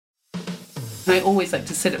I always like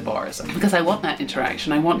to sit at bars because I want that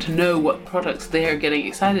interaction. I want to know what products they're getting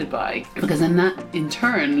excited by, because then that in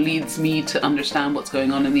turn leads me to understand what's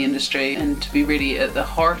going on in the industry and to be really at the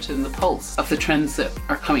heart and the pulse of the trends that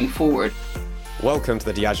are coming forward. Welcome to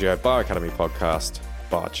the Diageo Bar Academy podcast,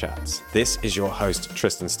 Bar Chats. This is your host,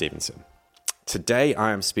 Tristan Stevenson. Today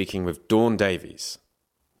I am speaking with Dawn Davies.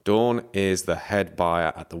 Dawn is the head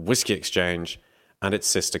buyer at the Whisky Exchange and its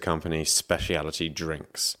sister company, Specialty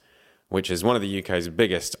Drinks, which is one of the UK's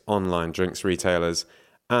biggest online drinks retailers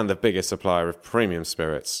and the biggest supplier of premium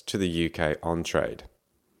spirits to the UK on-trade.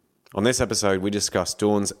 On this episode, we discuss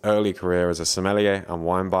Dawn's early career as a sommelier and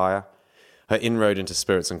wine buyer, her inroad into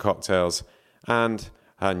spirits and cocktails, and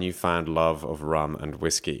her newfound love of rum and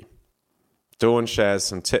whiskey. Dawn shares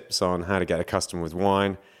some tips on how to get accustomed with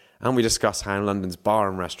wine, and we discuss how London's bar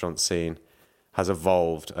and restaurant scene has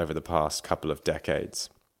evolved over the past couple of decades.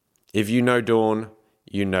 If you know Dawn,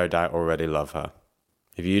 you no doubt already love her.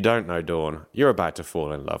 If you don't know Dawn, you're about to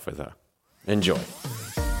fall in love with her. Enjoy.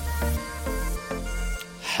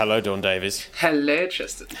 Hello, Dawn Davies. Hello,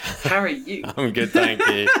 Tristan. How are you? I'm good, thank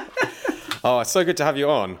you. Oh, it's so good to have you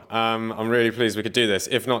on. I'm really pleased we could do this,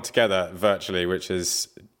 if not together, virtually, which is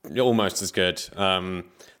almost as good.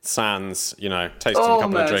 Sans, tasting a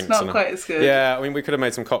couple of drinks. Not quite as good. Yeah, I mean, we could have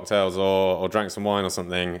made some cocktails or drank some wine or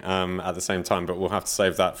something at the same time, but we'll have to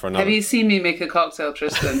save that for another. Have you seen me make a cocktail,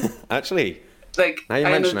 Tristan? Actually,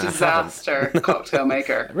 I'm a disaster cocktail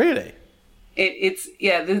maker. Really?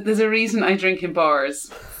 There's a reason I drink in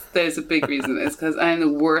bars. There's a big reason. It's because I'm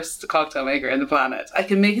the worst cocktail maker in the planet. I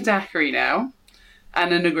can make a daiquiri now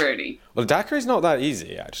and a Negroni. Well, daiquiri's not that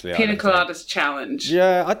easy, actually. Pina coladas challenge.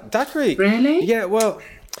 Yeah, daiquiri. Really? Yeah, well,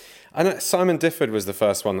 I know Simon Difford was the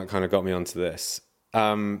first one that kind of got me onto this.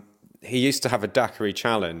 He used to have a daiquiri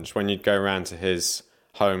challenge when you'd go around to his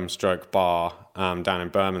home/bar down in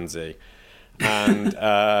Bermondsey. And,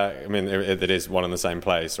 it is one and the same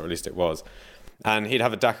place, or at least it was. And he'd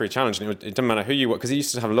have a daiquiri challenge, and it didn't matter who you were, because he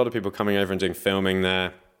used to have a lot of people coming over and doing filming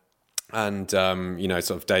there, and,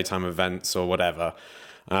 sort of daytime events or whatever,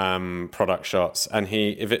 product shots. And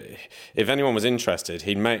if anyone was interested,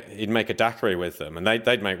 he'd make a daiquiri with them, and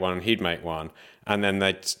they'd make one and he'd make one. And then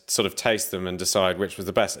they'd sort of taste them and decide which was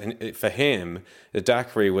the best. And for him, the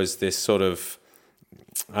daiquiri was this sort of,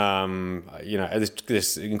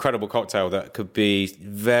 this incredible cocktail that could be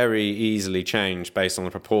very easily changed based on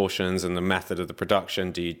the proportions and the method of the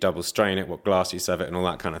production. Do you double strain it? What glass you serve it? And all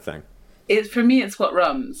that kind of thing. For me, it's what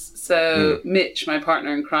rums. So Mitch, my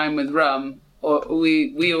partner in crime with rum,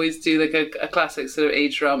 we always do like a classic sort of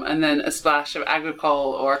aged rum and then a splash of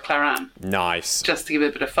Agricole or Claret. Nice. Just to give it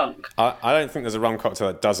a bit of funk. I don't think there's a rum cocktail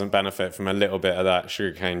that doesn't benefit from a little bit of that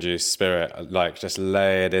sugarcane juice spirit. Like, just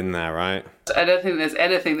lay it in there, right? I don't think there's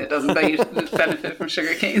anything that doesn't benefit from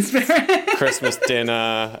sugarcane spirit. Christmas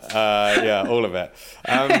dinner, all of it.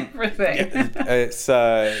 Everything.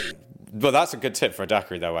 Well, that's a good tip for a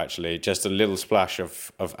daiquiri, though, actually. Just a little splash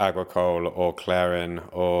of Agricole or Claret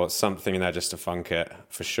or something in there just to funk it,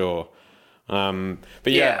 for sure. The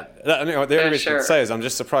only reason to say is I'm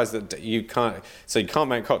just surprised that you can't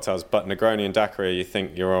make cocktails, but Negroni and daiquiri you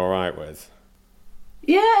think you're all right with.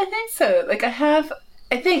 Yeah, I think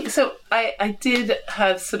so. I did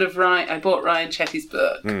have sort of I bought Ryan Chetty's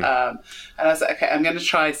book, and I was like, okay, I'm going to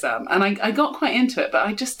try some. And I got quite into it, but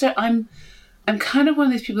I just, I'm kind of one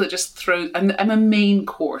of these people that just I'm a main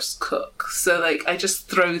course cook. So I just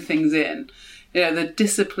throw things in. The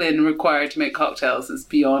discipline required to make cocktails is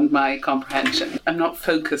beyond my comprehension. I'm not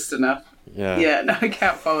focused enough. Yeah, no, I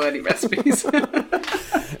can't follow any recipes.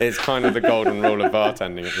 It's kind of the golden rule of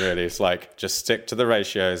bartending, really. It's like, just stick to the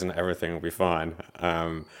ratios and everything will be fine.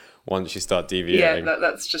 Once you start deviating. Yeah,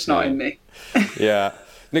 that's just not in me. Yeah.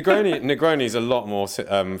 Negroni's a lot more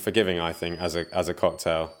forgiving, I think, as a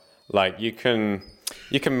cocktail. Like, you can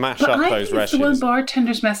mash up those ratios. It's the one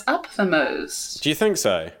bartenders mess up the most. Do you think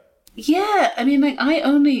so? Yeah, I mean, I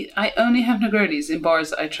only have Negronis in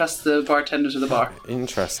bars that I trust the bartenders of the bar.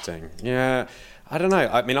 Interesting. Yeah, I don't know.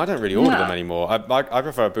 I mean, I don't really order them anymore. I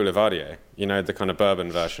prefer a Boulevardier, the kind of bourbon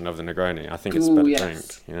version of the Negroni. I think it's a better drink.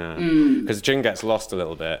 Yeah, because gin gets lost a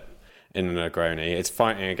little bit in the Negroni. It's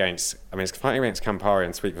fighting against Campari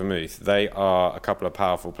and Sweet Vermouth. They are a couple of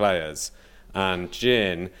powerful players, and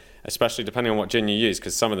gin, especially depending on what gin you use,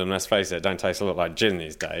 because some of them, let's face it, don't taste a lot like gin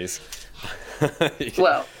these days.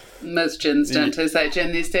 Well, most gins don't taste like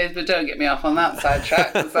gin these days, but don't get me off on that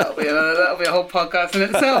sidetrack, because that'll be a whole podcast in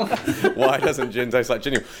itself. Why doesn't gin taste like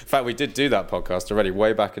gin? In fact, we did do that podcast already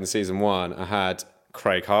way back in season 1. I had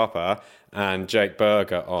Craig Harper and Jake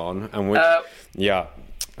Berger on, and we,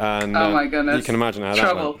 and oh my goodness, you can imagine how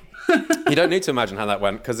trouble. that went. You don't need to imagine how that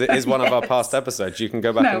went, because it is one of our past episodes. You can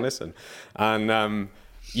go back and listen. And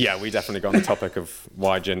yeah, we definitely got on the topic of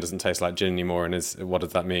why gin doesn't taste like gin anymore, and what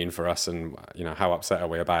does that mean for us, and how upset are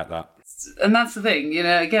we about that? And that's the thing,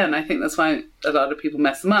 again, I think that's why a lot of people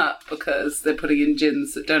mess them up, because they're putting in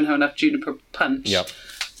gins that don't have enough juniper punch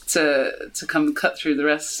to come cut through the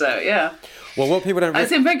rest. So, yeah. Well, what people don't...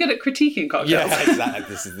 I'm very good at critiquing cocktails. Yeah, exactly.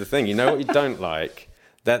 This is the thing. You know what you don't like?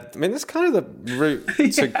 That's kind of the route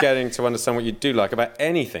to getting to understand what you do like about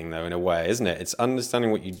anything, though, in a way, isn't it? It's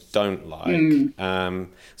understanding what you don't like.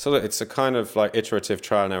 So it's a kind of like iterative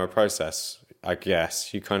trial and error process, I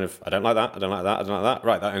guess. You kind of, I don't like that, I don't like that, I don't like that.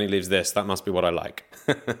 Right, that only leaves this. That must be what I like.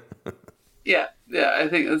 Yeah, I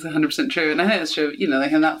think that's 100% true. And I think that's true,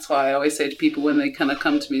 and that's why I always say to people when they kind of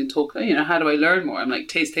come to me and talk, how do I learn more? I'm like,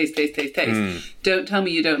 taste. Don't tell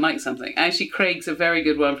me you don't like something. Actually, Craig's a very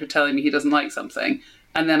good one for telling me he doesn't like something.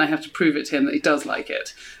 And then I have to prove it to him that he does like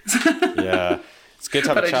it. Yeah. It's good to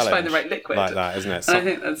have a challenge. But I just find the right liquid. Like that, isn't it? And I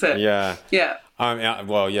think that's it. Yeah. Yeah.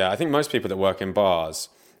 I think most people that work in bars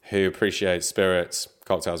who appreciate spirits,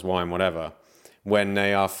 cocktails, wine, whatever, when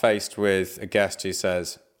they are faced with a guest who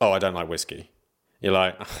says, "Oh, I don't like whiskey," you're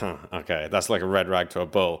like, okay, that's like a red rag to a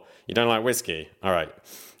bull. You don't like whiskey? All right.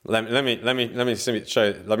 Let me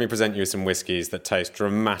present you some whiskies that taste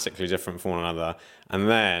dramatically different from one another, and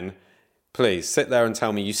then please sit there and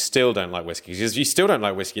tell me you still don't like whiskey. Because you still don't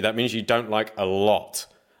like whiskey, that means you don't like a lot.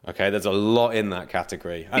 Okay, there's a lot in that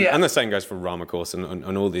category. And the same goes for rum, of course,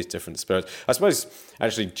 and all these different spirits. I suppose,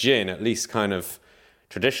 actually, gin, at least kind of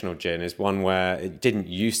traditional gin, is one where it didn't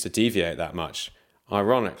used to deviate that much.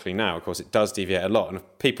 Ironically now, of course, it does deviate a lot. And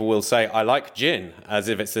people will say, I like gin, as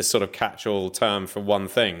if it's this sort of catch-all term for one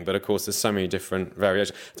thing. But, of course, there's so many different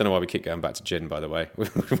variations. I don't know why we keep going back to gin, by the way.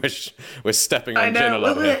 We're stepping on gin a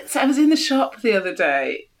lot here. I was in the shop the other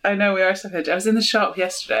day. I know we are stepping. I was in the shop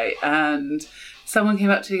yesterday, and someone came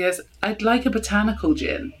up to me and goes, I'd like a botanical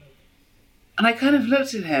gin. And I kind of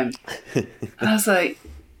looked at him, and I was like,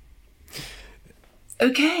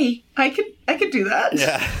 okay, I can do that.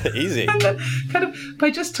 Yeah, easy. And then kind of by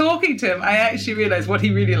just talking to him, I actually realised what he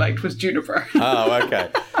really liked was juniper. Oh, okay.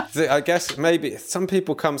 So I guess maybe some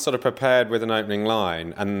people come sort of prepared with an opening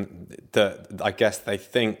line, and I guess they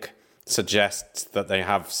think suggests that they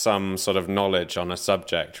have some sort of knowledge on a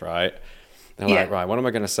subject, right? They're like, right, what am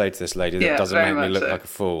I going to say to this lady that doesn't make me look like a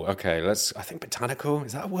fool? Okay, I think botanical,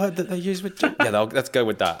 is that a word that they use with gin? Yeah, let's go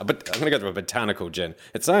with that. But I'm going to go to a botanical gin.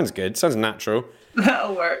 It sounds good, sounds natural.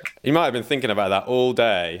 That'll work. He might have been thinking about that all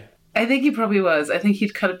day. I think he probably was. I think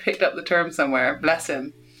he'd kind of picked up the term somewhere, bless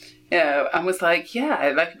him. And was like, yeah,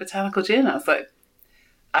 I like a botanical gin. I was like,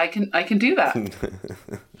 I can do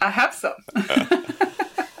that. I have some.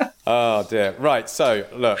 Oh dear. Right, so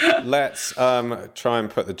look, let's try and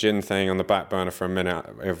put the gin thing on the back burner for a minute.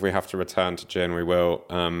 If we have to return to gin, we will.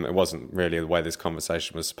 It wasn't really the way this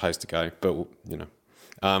conversation was supposed to go, but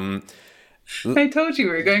I told you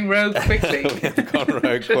we were going rogue quickly. We've gone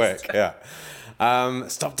rogue quick, yeah.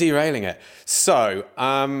 Stop derailing it. So,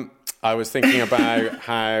 I was thinking about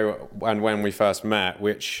how and when we first met,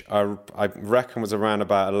 which I reckon was around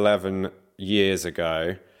about 11 years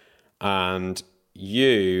ago, and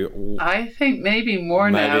you... I think maybe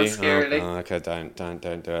more now, scarily. Okay,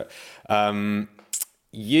 don't do it.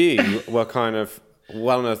 You were kind of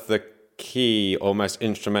one of the key, almost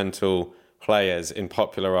instrumental players in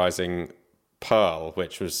popularising Pearl,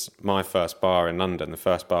 which was my first bar in London, the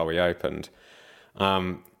first bar we opened.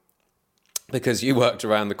 Because you worked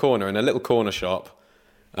around the corner in a little corner shop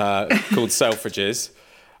called Selfridges,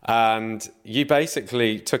 and you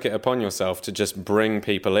basically took it upon yourself to just bring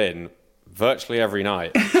people in virtually every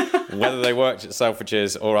night, whether they worked at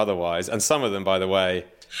Selfridges or otherwise. And some of them, by the way,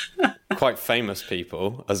 quite famous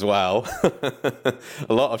people as well.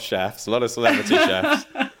 A lot of chefs, a lot of celebrity chefs.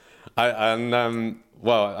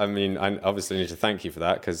 Well, I mean, I obviously need to thank you for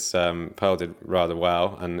that, because Pearl did rather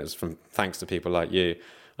well, and it's thanks to people like you.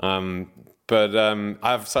 But I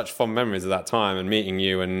have such fond memories of that time and meeting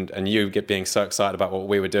you, and you being so excited about what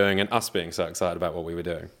we were doing, and us being so excited about what we were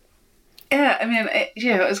doing. Yeah, I mean,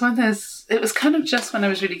 it was one of those. It was kind of just when I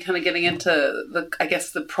was really kind of getting into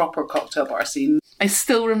the proper cocktail bar scene. I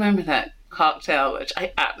still remember that cocktail, which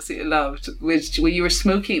I absolutely loved, which where you were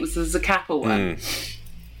smoking. It was the Zacapa one,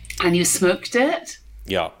 and you smoked it.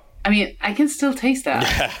 Yeah. I mean, I can still taste that.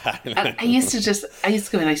 Yeah. And I used to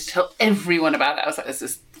go and I used to tell everyone about it. I was like, there's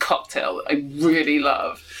this cocktail that I really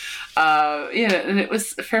love. And it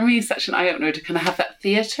was, for me, such an eye-opener to kind of have that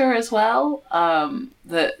theatre as well,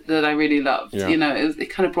 that I really loved. Yeah. It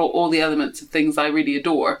kind of brought all the elements of things I really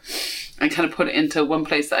adore and kind of put it into one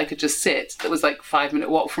place that I could just sit. That was like 5-minute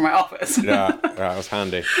walk from my office. Yeah, that was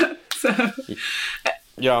handy. So,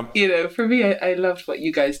 yeah, for me, I loved what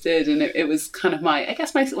you guys did, and it was kind of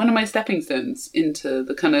one of my stepping stones into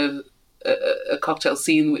the kind of a cocktail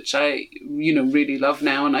scene, which I, really love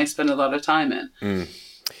now, and I spend a lot of time in.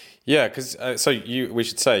 Yeah, because we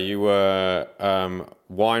should say you were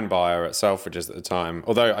wine buyer at Selfridges at the time.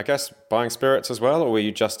 Although I guess buying spirits as well, or were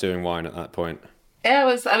you just doing wine at that point? Yeah,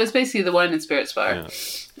 I was basically the wine and spirits buyer.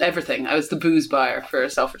 Yeah. Everything. I was the booze buyer for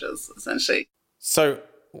Selfridges, essentially. So,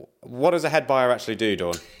 what does a head buyer actually do,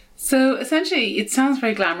 Dawn? So essentially, it sounds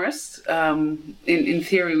very glamorous. In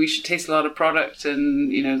theory, we should taste a lot of product,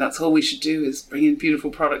 and that's all we should do is bring in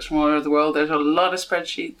beautiful products from all over the world. There's a lot of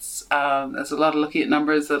spreadsheets. There's a lot of looking at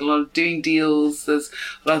numbers. There's a lot of doing deals. There's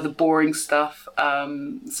a lot of the boring stuff.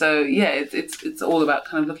 It's all about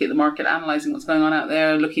kind of looking at the market, analysing what's going on out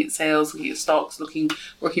there, looking at sales, looking at stocks, working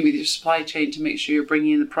with your supply chain to make sure you're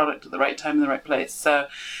bringing in the product at the right time in the right place. So it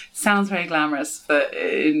sounds very glamorous, but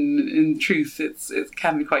in truth, it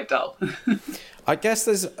can be quite dull. I guess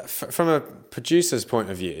there's, from a producer's point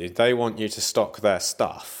of view, they want you to stock their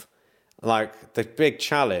stuff. Like, the big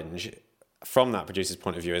challenge from that producer's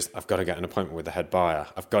point of view is, I've got to get an appointment with the head buyer.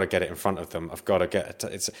 I've got to get it in front of them. I've got to get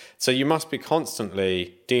it. So you must be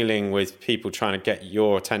constantly dealing with people trying to get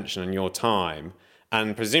your attention and your time.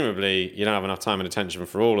 And presumably you don't have enough time and attention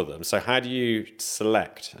for all of them. So how do you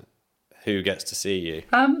select who gets to see you?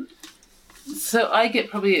 So I get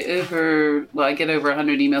probably over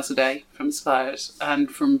 100 emails a day from suppliers and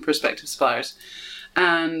from prospective suppliers.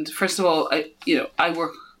 And first of all, I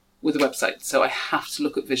work with a website, so I have to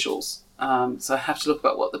look at visuals. So I have to look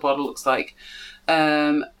about what the bottle looks like.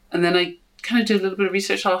 And then I kind of do a little bit of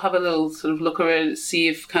research. I'll have a little sort of look around, see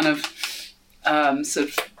if kind of sort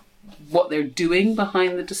of what they're doing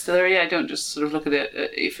behind the distillery. I don't just sort of look at it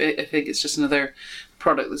if I think it's just another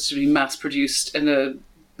product that's to be mass produced in a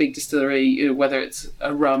big distillery, whether it's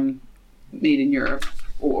a rum made in Europe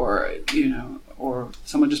or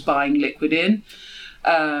someone just buying liquid in.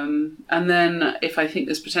 And then if I think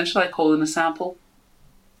there's potential, I call in a sample.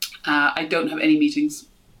 I don't have any meetings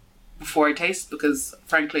before I taste because,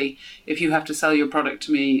 frankly, if you have to sell your product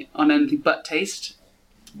to me on anything but taste,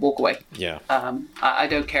 walk away. Yeah. I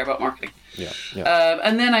don't care about marketing. Yeah.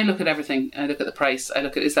 And then I look at everything. I look at the price. I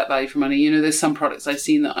look at, is that value for money? There's some products I've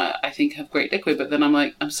seen that I think have great liquid, but then I'm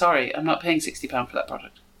like, I'm sorry, I'm not paying £60 for that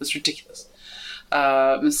product. That's ridiculous.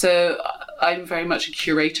 So I'm very much a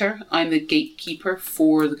curator. I'm the gatekeeper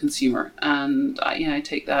for the consumer, and I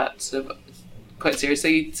take that sort of quite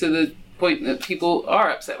seriously, to the point that people are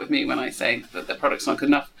upset with me when I say that the product's not good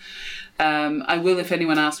enough. I will, if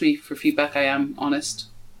anyone asks me for feedback, I am honest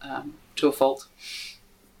to a fault.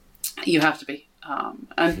 You have to be.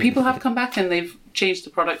 And people have come back and they've changed the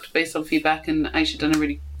product based on feedback and actually done a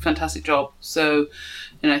really fantastic job. So,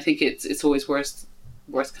 I think it's always worth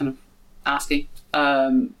kind of asking.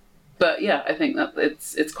 But yeah, I think that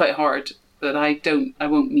it's quite hard. But I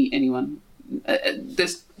won't meet anyone.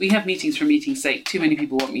 We have meetings for meetings' sake. Too many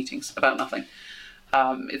people want meetings about nothing.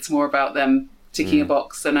 It's more about them ticking a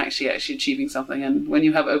box than actually achieving something. And when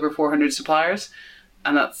you have over 400 suppliers,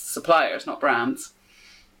 and that's suppliers, not brands,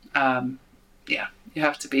 you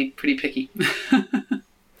have to be pretty picky.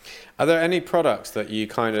 Are there any products that you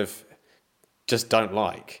kind of just don't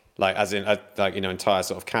like as in entire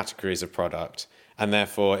sort of categories of product, and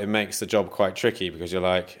therefore it makes the job quite tricky because you're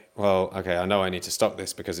like, well, okay, I know I need to stock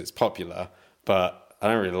this because it's popular, but I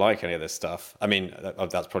don't really like any of this stuff. I mean,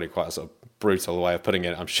 that's probably quite a sort of brutal way of putting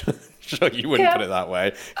it. I'm sure you wouldn't put it that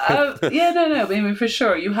way. No. I mean, for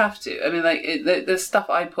sure, you have to. I mean, the stuff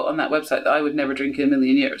I put on that website that I would never drink in a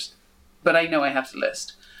million years, but I know I have to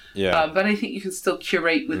list. Yeah. But I think you can still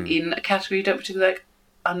curate within a category you don't particularly like.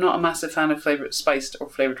 I'm not a massive fan of spiced or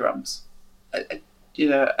flavoured rums. And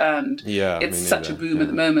it's such a boom at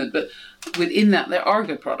the moment. But within that, there are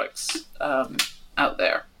good products out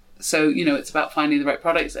there. So, it's about finding the right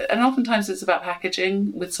products. And oftentimes it's about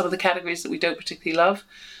packaging with some of the categories that we don't particularly love.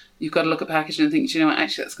 You've got to look at packaging and think,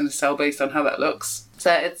 actually that's going to sell based on how that looks.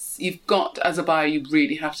 So you've got, as a buyer, you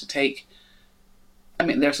really have to take... I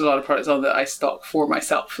mean, there's a lot of products on that I stock for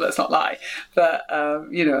myself, let's not lie. But, a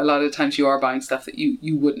lot of times you are buying stuff that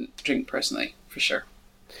you wouldn't drink personally, for sure.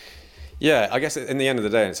 Yeah, I guess in the end of the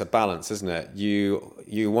day, it's a balance, isn't it?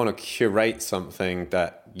 You want to curate something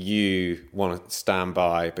that you want to stand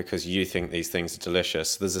by because you think these things are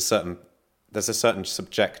delicious. There's a certain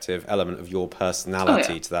subjective element of your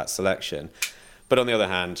personality to that selection. But on the other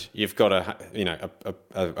hand, you've got a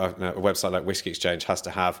website like Whiskey Exchange has to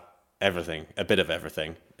have everything, a bit of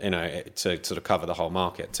everything, to sort of cover the whole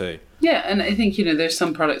market too. Yeah, and I think, there's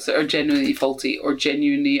some products that are genuinely faulty or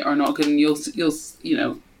genuinely are not good, and you'll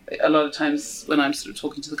a lot of times when I'm sort of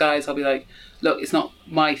talking to the guys, I'll be like, look, it's not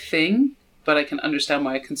my thing, but I can understand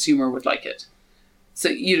why a consumer would like it. So,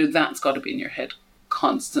 that's got to be in your head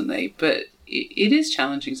constantly. But it is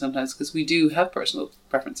challenging sometimes because we do have personal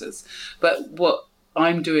preferences. But what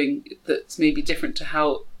I'm doing that's maybe different to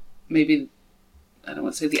how maybe, I don't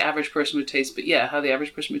want to say the average person would taste, but yeah, how the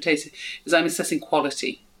average person would taste is I'm assessing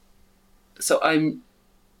quality. So I'm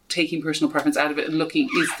taking personal preference out of it and looking,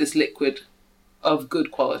 is this liquid of good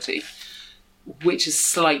quality? Which is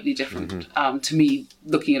slightly different to me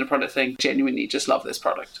looking at a product saying, genuinely just love this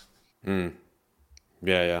product. Mm.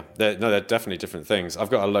 Yeah. They're definitely different things. I've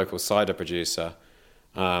got a local cider producer.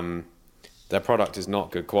 Their product is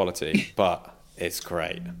not good quality, but it's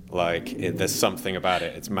great. There's something about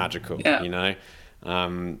it. It's magical,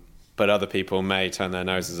 But other people may turn their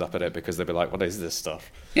noses up at it because they'll be like, what is this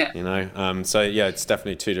stuff? Yeah. So yeah, it's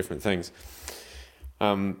definitely two different things.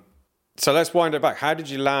 So let's wind it back. How did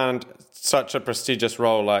you land such a prestigious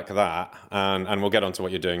role like that? And we'll get on to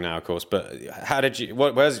what you're doing now, of course. But how did you?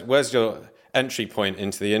 Where's your entry point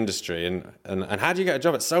into the industry? And how do you get a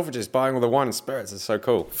job at Selfridges buying all the wine and spirits? It's so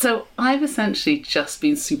cool. So I've essentially just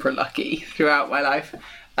been super lucky throughout my life.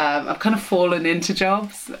 I've kind of fallen into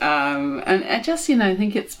jobs. And I just, I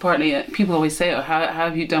think it's partly, people always say, oh, how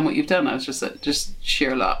have you done what you've done? I was just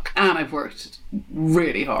sheer luck. And I've worked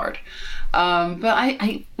really hard. But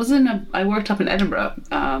I worked up in Edinburgh.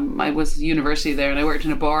 I was at university there and I worked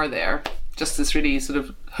in a bar there. Just this really sort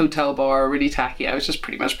of hotel bar, really tacky. I was just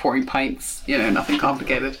pretty much pouring pints, nothing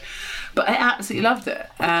complicated. But I absolutely loved it.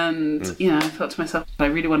 And, I thought to myself, I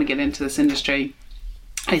really want to get into this industry.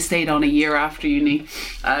 I stayed on a year after uni.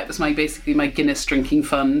 It was basically my Guinness drinking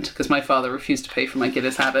fund because my father refused to pay for my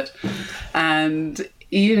Guinness habit. And,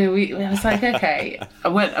 I was like, okay. I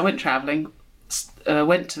went travelling.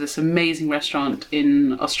 Went to this amazing restaurant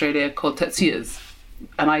in Australia called Tetsuya's,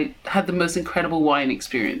 and I had the most incredible wine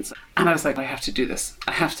experience. And I was like, I have to do this.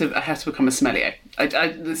 I have to become a sommelier.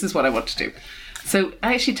 This is what I want to do. So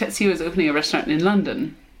actually, Tetsuya was opening a restaurant in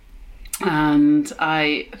London, and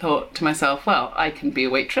I thought to myself, well, I can be a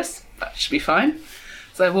waitress. That should be fine.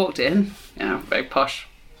 So I walked in, very posh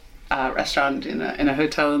restaurant in a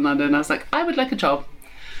hotel in London. And I was like, I would like a job.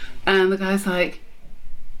 And the guy's like,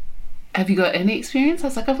 have you got any experience? I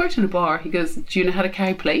was like, I've worked in a bar. He goes, do you know how to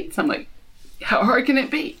carry plates? I'm like, how hard can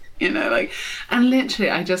it be? And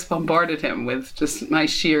literally I just bombarded him with just my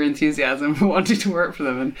sheer enthusiasm for wanting to work for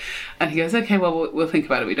them. And he goes, okay, well, we'll think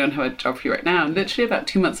about it. We don't have a job for you right now. And literally about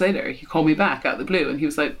 2 months later, he called me back out of the blue and he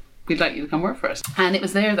was like, we'd like you to come work for us. And it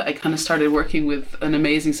was there that I kind of started working with an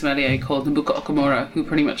amazing sommelier called Nabuka Okamura, who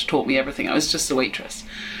pretty much taught me everything. I was just a waitress.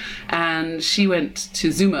 And she went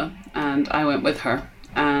to Zuma and I went with her.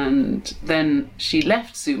 And then she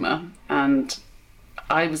left Zuma and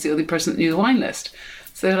I was the only person that knew the wine list.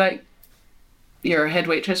 So they're like, you're a head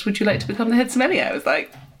waitress, would you like to become the head sommelier? I was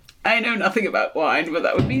like, I know nothing about wine, but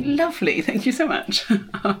that would be lovely. Thank you so much.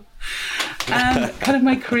 And kind of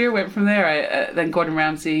my career went from there. Then Gordon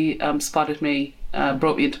Ramsay spotted me,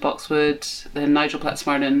 brought me into Boxwood. Then Nigel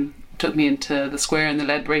Platt-Martin took me into the Square in the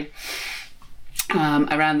Ledbury.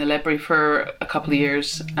 I ran the Ledbury for a couple of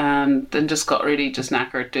years and then just got really just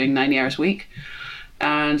knackered doing 90 hours a week.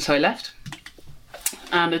 And so I left.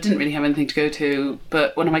 And I didn't really have anything to go to.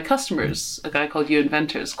 But one of my customers, a guy called Ewan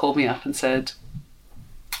Venters, called me up and said,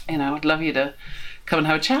 I'd love you to come and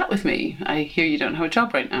have a chat with me. I hear you don't have a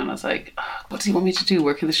job right now. And I was like, what does he want me to do?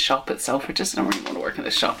 Work in the shop at Selfridges? I don't really want to work in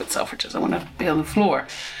the shop at Selfridges. I want to be on the floor.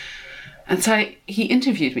 And so he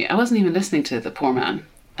interviewed me. I wasn't even listening to the poor man.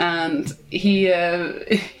 And he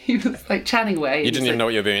was like chatting away. You didn't even know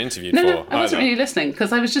what you were being interviewed for. No, I wasn't really listening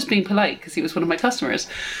because I was just being polite because he was one of my customers.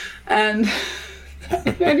 And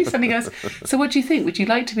then he suddenly goes, so what do you think? Would you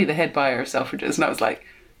like to be the head buyer of Selfridges? And I was like,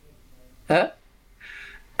 huh?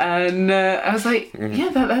 And I was like, yeah,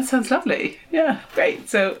 that sounds lovely. Yeah, great.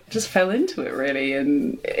 So just fell into it really.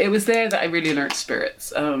 And it was there that I really learnt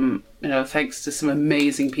spirits, thanks to some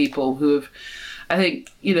amazing people who have, I think,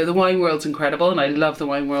 the wine world's incredible and I love the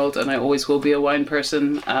wine world and I always will be a wine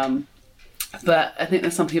person. But I think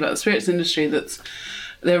there's something about the spirits industry that's,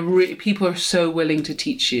 people are so willing to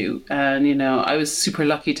teach you. And, I was super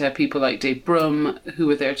lucky to have people like Dave Brum who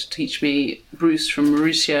were there to teach me, Bruce from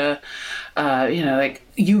Marussia, like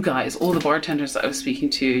you guys, all the bartenders that I was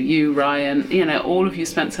speaking to, you, Ryan, all of you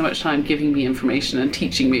spent so much time giving me information and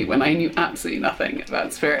teaching me when I knew absolutely nothing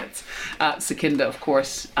about spirits. Sakinda, of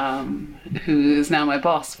course, who is now my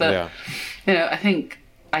boss. But, I think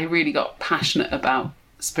I really got passionate about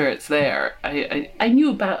spirits there. I knew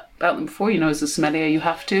about them before, as a sommelier you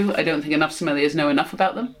have to. I don't think enough sommeliers know enough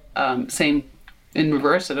about them. Same in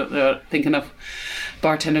reverse. I don't think enough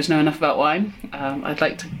bartenders know enough about wine. I'd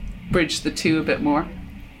like to bridge the two a bit more.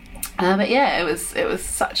 But yeah, it was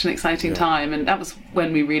such an exciting time, and that was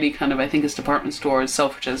when we really kind of, I think as department stores,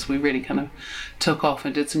 Selfridges, we really kind of took off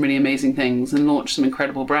and did some really amazing things and launched some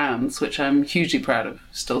incredible brands, which I'm hugely proud of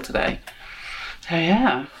still today. So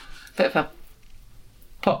yeah, bit of a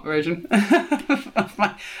pop version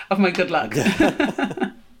of my good luck.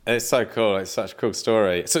 It's so cool. It's such a cool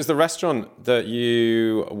story. So it's the restaurant that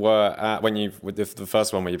you were at when you, with the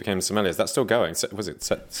first one where you became a sommelier, is that still going? So, was it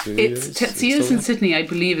Tetsuya's? It's Tetsuya's in Sydney, I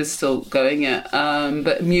believe, is still going, yeah.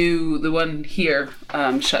 But Mew, the one here,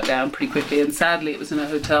 shut down pretty quickly. And sadly, it was in a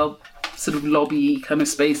hotel sort of lobby kind of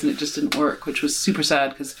space, and it just didn't work, which was super sad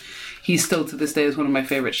because he's still to this day is one of my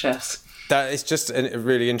favourite chefs. That is just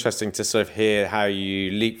really interesting to sort of hear how you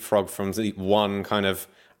leapfrog from one kind of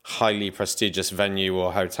highly prestigious venue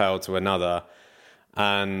or hotel to another.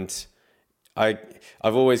 And I've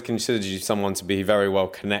always considered you someone to be very well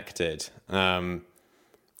connected. The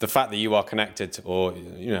fact that you are connected, or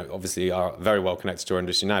obviously are very well connected to our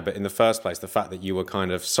industry now, but in the first place, the fact that you were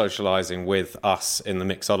kind of socializing with us in the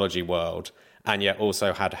mixology world, and yet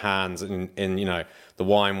also had hands in the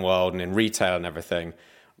wine world and in retail and everything,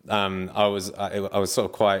 I was sort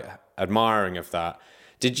of quite admiring of that.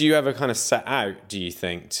 Did you ever kind of set out, do you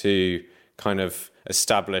think, to kind of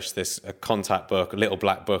establish this contact book, a little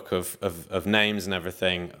black book of names and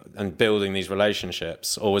everything, and building these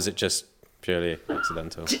relationships, or was it just purely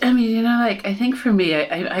accidental? I mean, I think for me,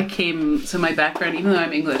 I came, so my background, even though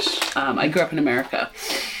I'm English, I grew up in America.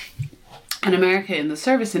 In America, in the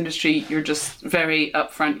service industry, you're just very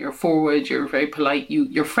upfront, you're forward, you're very polite,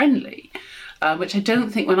 you're friendly. Which I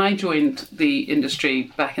don't think when I joined the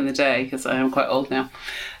industry back in the day, because I am quite old now,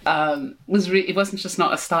 it wasn't just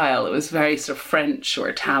not a style, it was very sort of French or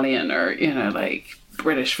Italian or,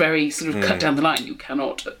 British, very sort of cut down the line. You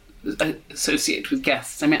cannot associate with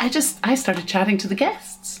guests. I mean, I started chatting to the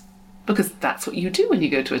guests because that's what you do when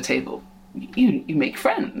you go to a table. You make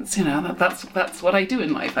friends, that's what I do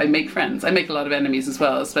in life. I make friends. I make a lot of enemies as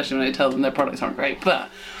well, especially when I tell them their products aren't great. But,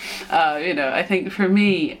 I think for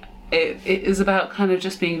me, it is about kind of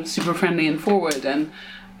just being super friendly and forward, and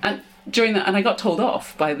during that, and I got told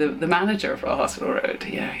off by the manager for Hospital Road.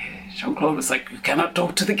 Yeah, Jean-Claude was like, "You cannot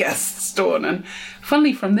talk to the guests, Dawn." And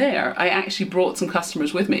funnily, from there, I actually brought some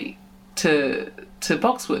customers with me to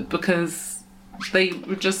Boxwood because they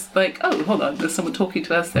were just like, "Oh, hold on, there's someone talking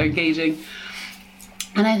to us. They're engaging."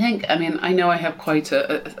 And I know I have quite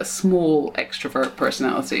a small extrovert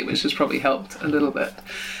personality, which has probably helped a little bit.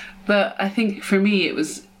 But I think for me,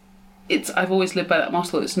 I've always lived by that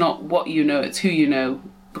motto. It's not what you know, it's who you know,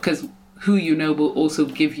 because who you know will also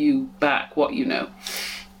give you back what you know.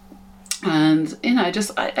 And, I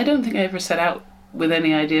don't think I ever set out with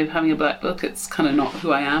any idea of having a black book. It's kind of not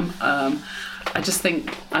who I am. I just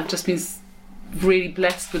think I've just been really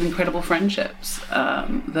blessed with incredible friendships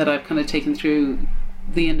that I've kind of taken through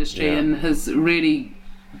the industry, and has really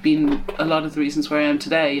been a lot of the reasons where I am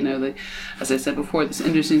today. As I said before, this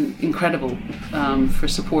industry is incredible for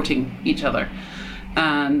supporting each other.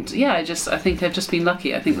 And yeah, I think I've just been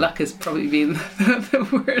lucky. I think luck has probably been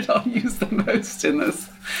the word I'll use the most in this.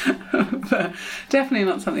 But definitely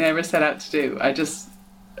not something I ever set out to do.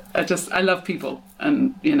 I love people,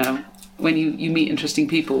 and when you meet interesting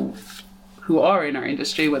people who are in our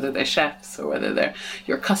industry, whether they're chefs or whether they're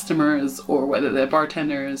your customers or whether they're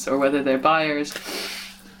bartenders or whether they're buyers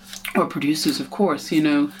or producers, of course,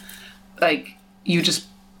 you just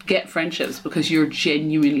get friendships because you're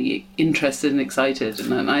genuinely interested and excited.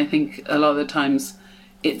 And I think a lot of the times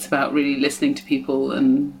it's about really listening to people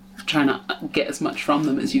and trying to get as much from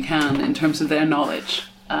them as you can in terms of their knowledge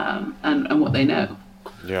and what they know.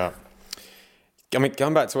 Yeah. I mean,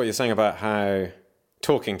 going back to what you're saying about how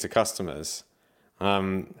talking to customers,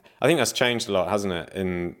 I think that's changed a lot, hasn't it,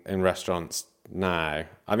 in restaurants now?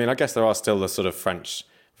 I mean, I guess there are still the sort of French,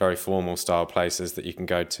 very formal style places that you can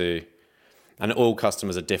go to, and all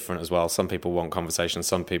customers are different as well. Some people want conversation,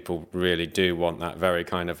 some people really do want that very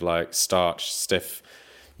kind of like starch, stiff,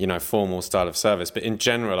 formal style of service. But in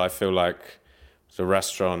general, I feel like the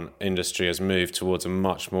restaurant industry has moved towards a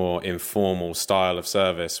much more informal style of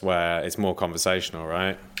service where it's more conversational,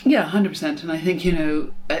 right? Yeah, 100%. And I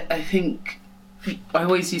think, I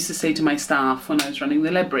always used to say to my staff when I was running the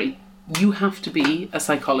Lebri, you have to be a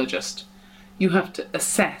psychologist. You have to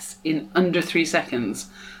assess in under 3 seconds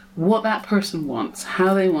what that person wants,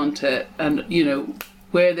 how they want it, and,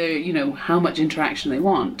 where they're, how much interaction they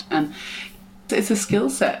want. And It's a skill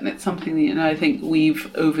set, and it's something that, I think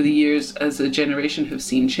we've, over the years as a generation, have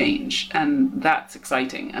seen change, and that's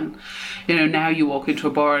exciting. And, now you walk into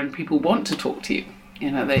a bar and people want to talk to you.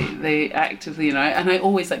 They actively, and I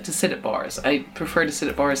always like to sit at bars. I prefer to sit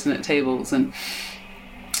at bars than at tables, and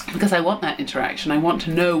because I want that interaction. I want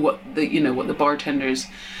to know what the bartenders,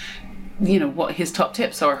 what his top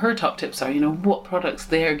tips are, her top tips are, what products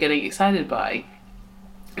they're getting excited by.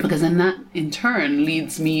 Because then that in turn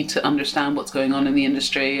leads me to understand what's going on in the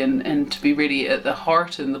industry and to be really at the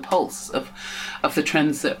heart and the pulse of the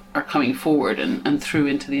trends that are coming forward and through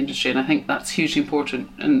into the industry. And I think that's hugely important.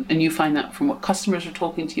 And you find that from what customers are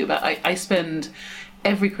talking to you about. I spend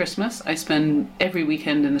every Christmas, I spend every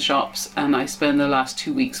weekend in the shops, and I spend the last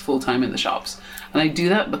 2 weeks full time in the shops. And I do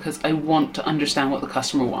that because I want to understand what the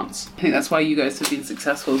customer wants. I think that's why you guys have been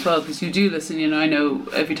successful as well, because you do listen. I know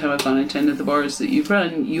every time I've gone and attended the bars that you've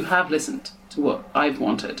run, you have listened to what I've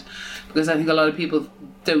wanted. Because I think a lot of people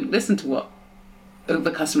don't listen to what the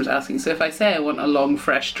customer's asking. So if I say I want a long,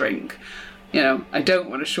 fresh drink, I don't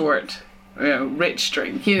want a short, rich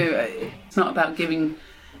drink. It's not about giving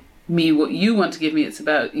me what you want to give me, it's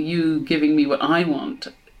about you giving me what I want.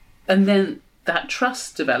 And then that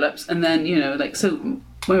trust develops, and then so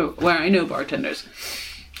where I know bartenders,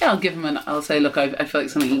 I'll give them I'll say, look, I feel like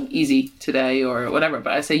something easy today or whatever,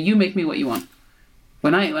 but I say, you make me what you want.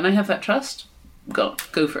 When I have that trust, go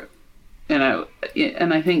for it.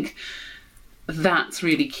 And I think that's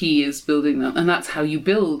really key, is building that, and that's how you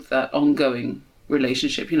build that ongoing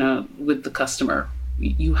relationship with the customer.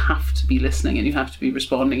 You have to be listening, and you have to be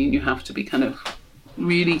responding, and you have to be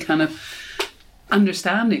really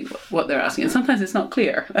understanding what they're asking. And sometimes it's not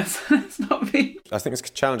clear. That's not me. I think it's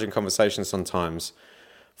a challenging conversation sometimes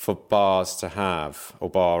for bars to have, or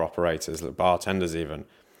bar operators, bartenders even,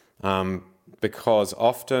 because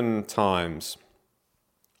oftentimes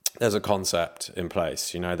there's a concept in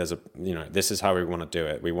place. This is how we want to do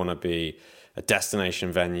it. We want to be a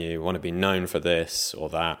destination venue. We want to be known for this or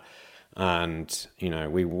that. And,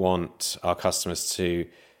 we want our customers to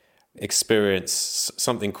experience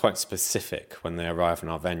something quite specific when they arrive in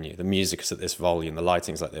our venue. The music is at this volume, the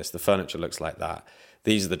lighting's like this, the furniture looks like that.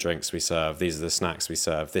 These are the drinks we serve, these are the snacks we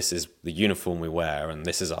serve, this is the uniform we wear, and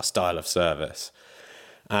this is our style of service.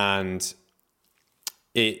 And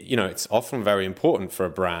it's often very important for a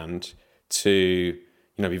brand to,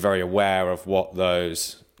 be very aware of what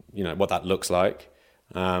those, what that looks like,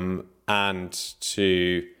 and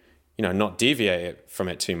to not deviate it from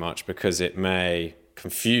it too much, because it may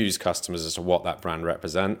confuse customers as to what that brand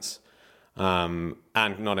represents. And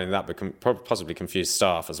not only that, but possibly confuse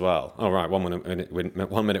staff as well. Oh, right, one minute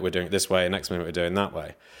we're doing it this way, next minute we're doing that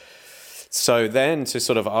way. So then to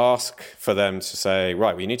sort of ask for them to say,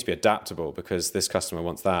 right, we need to be adaptable because this customer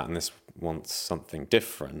wants that and this wants something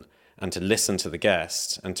different, and to listen to the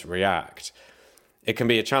guest and to react. It can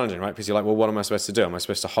be challenging, right? Because you're like, well, what am I supposed to do? Am I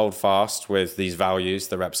supposed to hold fast with these values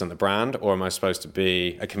that represent the brand? Or am I supposed to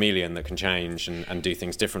be a chameleon that can change and do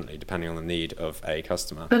things differently depending on the need of a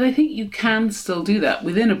customer? But I think you can still do that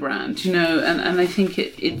within a brand, and I think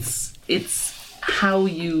it's how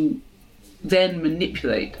you then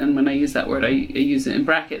manipulate. And when I use that word, I use it in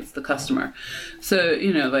brackets, the customer. So,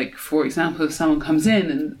 like, for example, if someone comes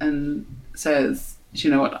in and says,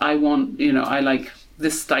 what I want, I like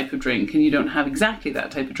this type of drink, and you don't have exactly that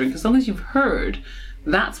type of drink, as long as you've heard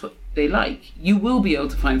that's what they like, you will be able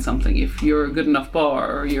to find something. If you're a good enough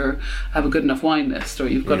bar, or you have a good enough wine list, or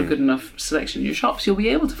you've got a good enough selection in your shops, you'll be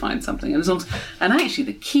able to find something. And and actually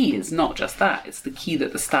the key is not just that, it's the key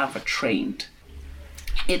that the staff are trained.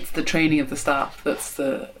 It's the training of the staff that's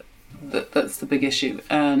the big issue.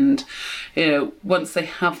 And once they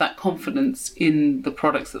have that confidence in the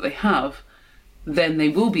products that they have, then they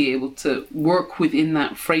will be able to work within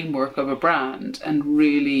that framework of a brand and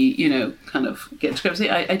really, kind of get to grips.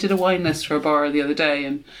 I did a wine list for a bar the other day,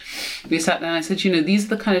 and we sat down and I said, these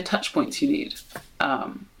are the kind of touch points you need,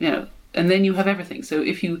 and then you have everything. So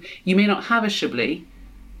if you may not have a Chablis,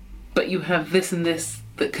 but you have this and this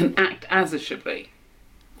that can act as a Chablis,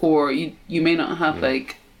 or you may not have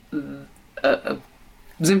like a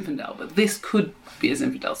Zinfandel, but this could be a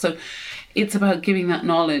Zinfandel. So it's about giving that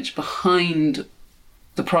knowledge behind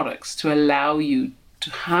the products to allow you to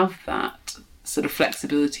have that sort of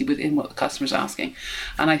flexibility within what the customer's asking.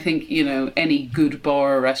 And I think, any good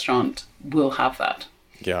bar or restaurant will have that.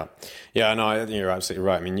 Yeah. Yeah, no, I think you're absolutely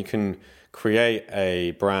right. I mean, you can create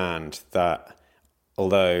a brand that,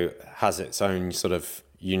 although has its own sort of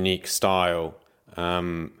unique style,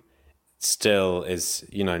 still is,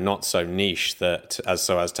 not so niche as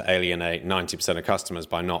to alienate 90% of customers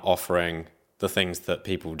by not offering the things that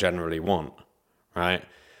people generally want, right?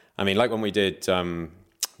 I mean, like when we did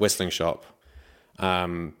Whistling Shop,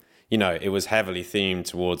 it was heavily themed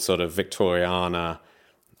towards sort of Victoriana.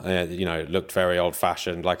 It looked very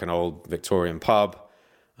old-fashioned, like an old Victorian pub.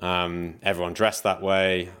 Everyone dressed that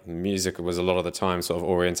way. The music was a lot of the time sort of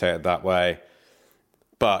orientated that way.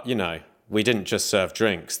 But, we didn't just serve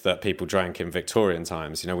drinks that people drank in Victorian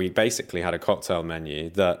times. We basically had a cocktail menu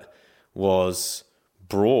that was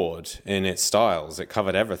broad in its styles. It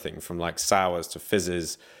covered everything from like sours to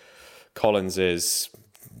fizzes, Collinses,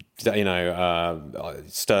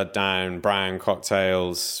 stirred down brown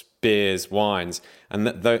cocktails, beers, wines. And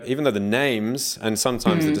even though the names and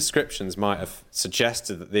sometimes the descriptions might have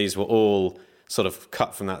suggested that these were all sort of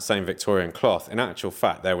cut from that same Victorian cloth, in actual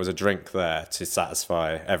fact, there was a drink there to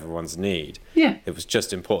satisfy everyone's need. Yeah. It was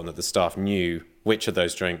just important that the staff knew which of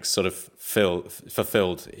those drinks sort of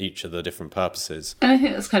fulfilled each of the different purposes. And I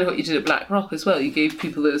think that's kind of what you did at Black Rock as well. You gave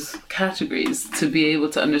people those categories to be able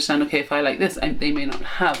to understand, okay, if I like this, they may not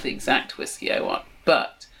have the exact whiskey I want,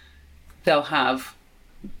 but they'll have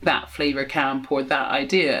that flavour camp or that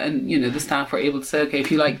idea. And, the staff were able to say, okay, if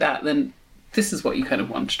you like that, then this is what you kind of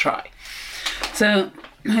want to try. So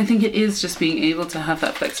I think it is just being able to have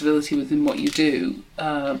that flexibility within what you do,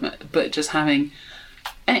 but just having,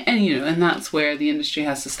 and that's where the industry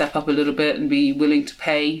has to step up a little bit and be willing to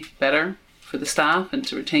pay better for the staff and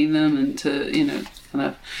to retain them and to, kind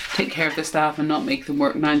of take care of the staff and not make them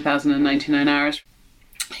work 9,099 hours.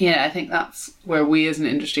 Yeah, I think that's where we as an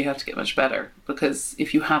industry have to get much better, because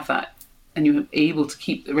if you have that and you're able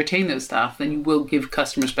to retain those staff, then you will give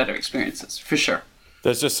customers better experiences, for sure.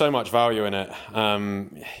 There's just so much value in it.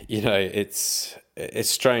 It's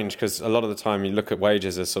strange because a lot of the time you look at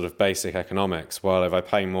wages as sort of basic economics. Well, if I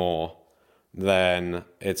pay more, then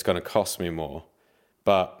it's going to cost me more.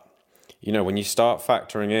 But, when you start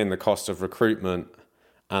factoring in the cost of recruitment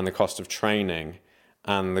and the cost of training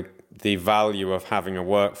and the value of having a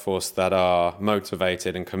workforce that are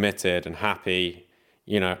motivated and committed and happy,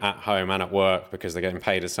 at home and at work because they're getting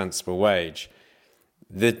paid a sensible wage,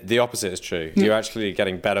 the opposite is true. You're actually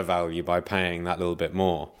getting better value by paying that little bit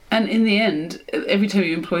more. And in the end, every time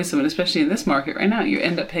you employ someone, especially in this market right now, you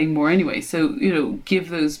end up paying more anyway. So, give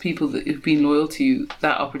those people that have been loyal to you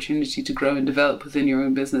that opportunity to grow and develop within your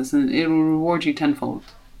own business, and it will reward you tenfold.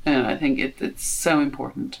 And I think it's so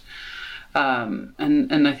important.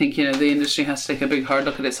 And I think, the industry has to take a big hard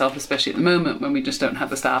look at itself, especially at the moment when we just don't have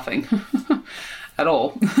the staffing at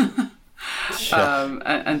all.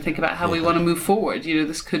 And think about how we want to move forward.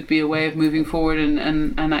 This could be a way of moving forward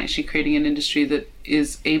and actually creating an industry that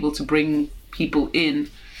is able to bring people in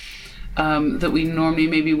that we normally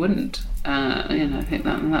maybe wouldn't. I think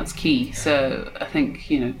that's key. So I think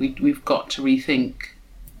we've got to rethink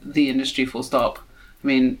the industry full stop. I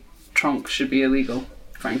mean, trunk should be illegal,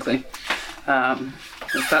 frankly.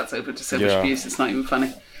 If that's open to so much abuse, it's not even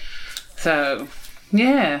funny. So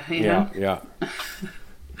yeah.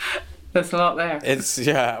 There's a lot there.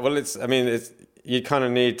 You kind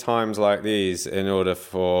of need times like these in order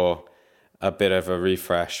for a bit of a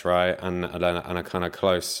refresh, right? And a kind of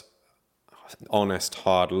close, honest,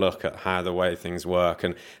 hard look at how the way things work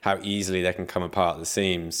and how easily they can come apart at the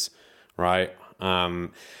seams, right?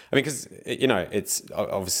 Because it's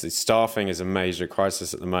obviously staffing is a major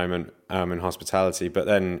crisis at the moment in hospitality, but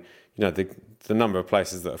then the number of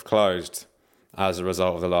places that have closed as a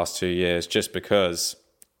result of the last 2 years, just because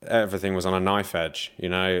everything was on a knife edge.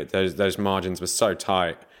 Those margins were so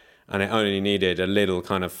tight, and it only needed a little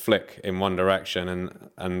kind of flick in one direction,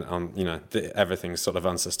 and everything's sort of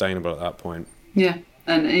unsustainable at that point. Yeah,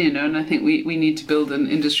 and I think we need to build an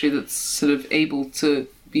industry that's sort of able to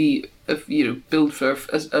be build for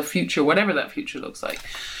a future, whatever that future looks like.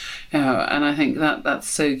 And I think that's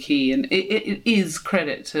so key, and it is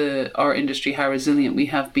credit to our industry how resilient we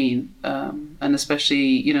have been, and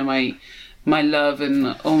especially my love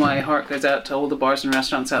and all my heart goes out to all the bars and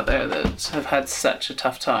restaurants out there that have had such a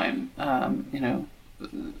tough time.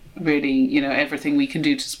 Really, everything we can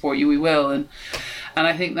do to support you, we will. And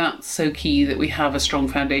I think that's so key, that we have a strong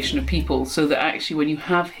foundation of people, so that actually when you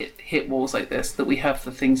have hit walls like this, that we have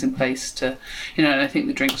the things in place to, and I think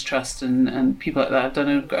the Drinks Trust and people like that have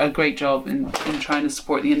done a great job in trying to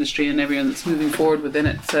support the industry and everyone that's moving forward within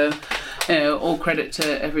it. So, all credit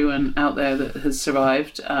to everyone out there that has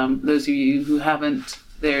survived. Those of you who haven't,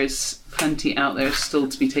 there's plenty out there still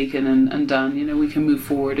to be taken and done. We can move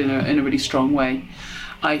forward in a really strong way,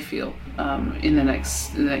 I feel, in the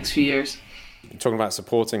next few years. Talking about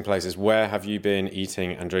supporting places, where have you been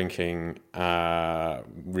eating and drinking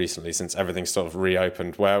recently since everything sort of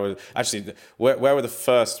reopened? Where were the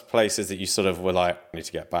first places that you sort of were like, I need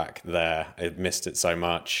to get back there? I missed it so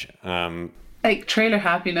much. like trailer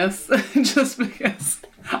happiness, just because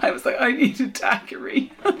I was like, I need a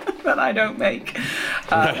daiquiri that I don't make.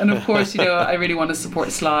 And of course, you know, I really want to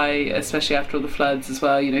support Sly, especially after all the floods as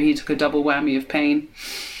well. You know, he took a double whammy of pain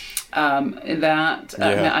in that.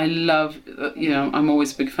 I love, you know, I'm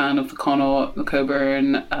always a big fan of the Connaught, the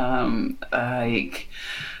Coburn, like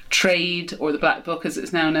Trade, or the Black Book as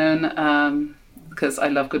it's now known, because I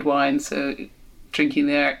love good wine. So drinking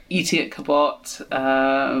there, eating at Cabot.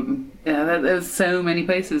 There's so many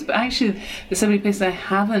places, but actually there's so many places I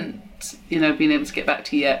haven't, you know, been able to get back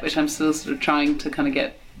to yet, which I'm still sort of trying to kind of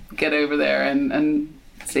get over there and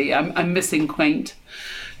see. I'm missing Quaint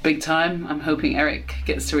big time. I'm hoping Eric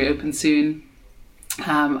gets to reopen soon.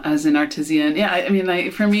 As in Artisan. Yeah, I mean,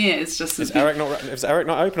 like, for me, it's just... Is Eric not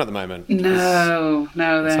open at the moment? No.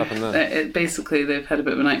 Basically, they've had a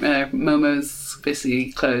bit of a nightmare. Momo's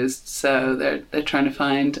basically closed, so they're trying to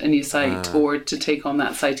find a new site or to take on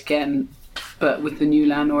that site again, but with the new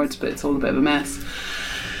landlords, but it's all a bit of a mess.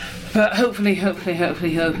 But hopefully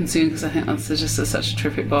he'll open soon, because I think that's just such a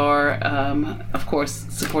terrific bar. Of course,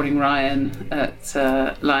 supporting Ryan at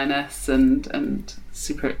Lioness and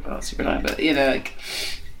Super Lion, but you know, like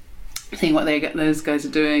seeing what those guys are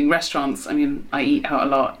doing. Restaurants, I mean, I eat out a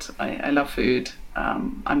lot. I love food.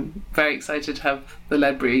 I'm very excited to have the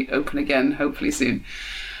Ledbury open again, hopefully soon.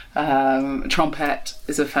 Trompette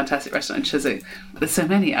is a fantastic restaurant in Chiswick. There's so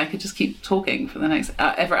many. I could just keep talking for the next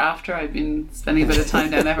Ever After. I've been spending a bit of time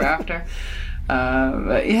down Ever After.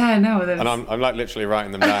 But yeah, no. And I'm like literally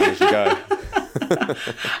writing them down as you go.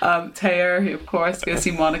 Taylor, of course, go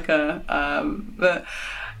see Monica. But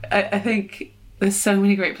I think there's so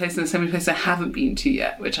many great places, and so many places I haven't been to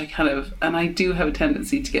yet, which and I do have a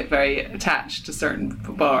tendency to get very attached to certain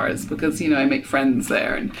bars, because, you know, I make friends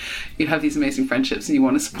there and you have these amazing friendships and you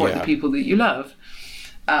want to support the people that you love.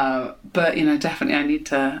 But, you know, definitely I need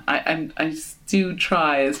to, I do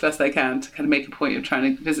try as best I can to kind of make a point of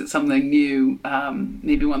trying to visit something new,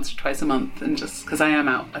 maybe once or twice a month, and just because I am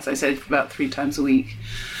out, as I said, about 3 times a week.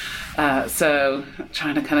 So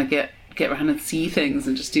trying to kind of get around and see things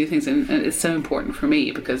and just do things, and it's so important for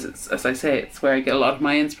me, because it's, as I say, it's where I get a lot of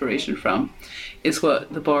my inspiration from, is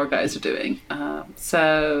what the bar guys are doing.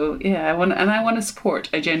 So yeah, I want to support.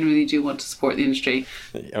 I genuinely do want to support the industry.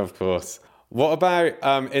 Of course. What about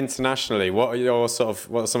internationally? What are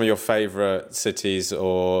some of your favourite cities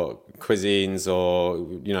or cuisines, or,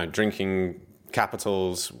 you know, drinking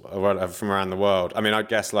capitals or whatever from around the world? I mean, I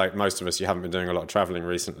guess like most of us, you haven't been doing a lot of travelling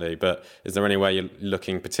recently, but is there anywhere you're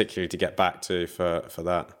looking particularly to get back to for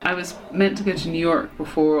that? I was meant to go to New York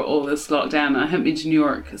before all this lockdown. I haven't been to New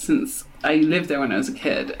York since I lived there when I was a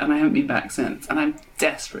kid, and I haven't been back since, and I'm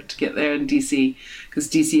desperate to get there in DC, because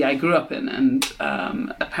DC I grew up in, and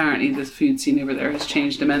apparently the food scene over there has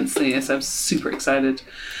changed immensely, so I'm super excited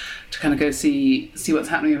to kind of go see what's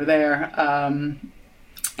happening over there.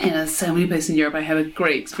 There's so many places in Europe. I had a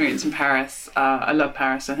great experience in Paris. I love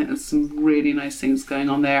Paris. I think there's some really nice things going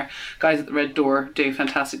on there. Guys at the Red Door do a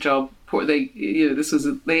fantastic job. When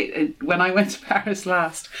I went to Paris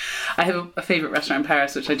last, I have a favourite restaurant in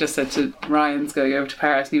Paris, which I just said to Ryan's going over to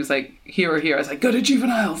Paris, and he was like, here or here. I was like, go to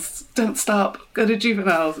Juveniles. Don't stop. Go to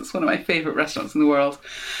Juveniles. It's one of my favourite restaurants in the world.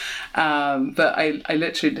 But I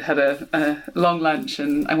literally had a long lunch,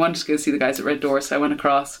 and I wanted to go see the guys at Red Door, so I went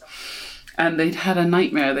across. And they'd had a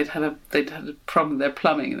nightmare. They'd had a problem with their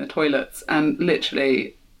plumbing in the toilets, and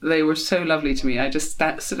literally they were so lovely to me. I just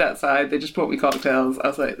stood outside. They just brought me cocktails. I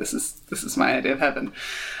was like, this is my idea of heaven.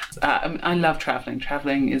 I love traveling.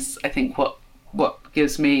 Traveling is, I think, what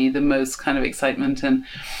gives me the most kind of excitement,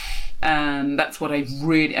 and that's what I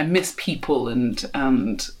miss people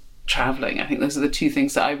and traveling. I think those are the two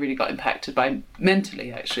things that I really got impacted by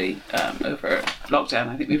mentally, actually, over lockdown.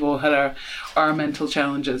 I think we've all had our mental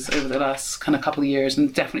challenges over the last kind of couple of years,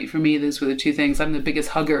 and definitely for me those were the two things. I'm the biggest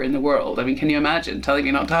hugger in the world. I mean, can you imagine telling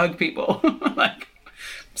me not to hug people? Like,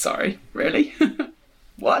 sorry, really?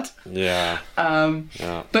 What? Yeah.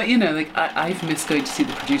 But, you know, like I've missed going to see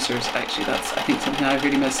the producers, actually. That's, I think, something I've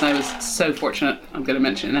really missed, and I was so fortunate, I'm going to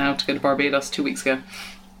mention it now, to go to Barbados 2 weeks ago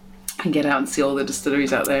and get out and see all the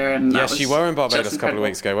distilleries out there. And yes, you were in Barbados a couple of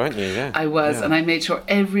weeks ago, weren't you? Yeah, I was, and I made sure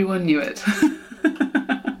everyone knew it.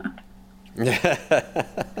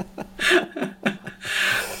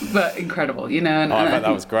 But incredible, you know. And I bet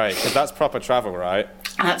that was great, because that's proper travel, right?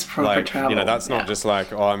 That's proper travel. You know, that's not just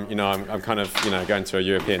like, oh, I'm kind of, you know, going to a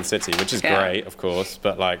European city, which is great, of course,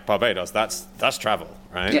 but like Barbados, that's travel,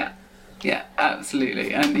 right? Yeah,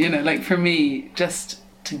 absolutely. And, you know, like for me, just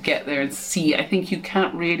to get there and see, I think you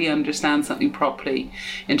can't really understand something properly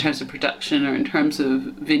in terms of production or in terms of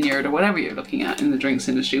vineyard or whatever you're looking at in the drinks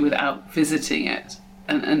industry without visiting it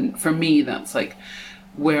and for me, that's like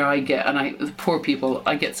where I get, and the poor people,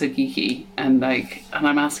 I get so geeky, and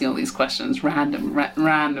I'm asking all these questions,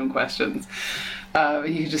 random questions.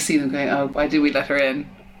 You just see them going, oh, why do we let her in?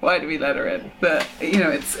 Why do we let her in? But,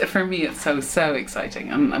 it's, for me, it's so exciting.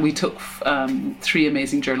 And we took 3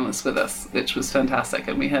 amazing journalists with us, which was fantastic.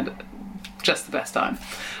 And we had just the best time.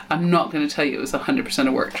 I'm not going to tell you it was 100%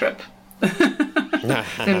 a work trip.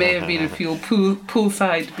 There may have been a few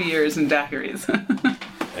poolside beers and daiquiris.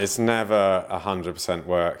 It's never 100%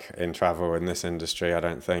 work in travel in this industry, I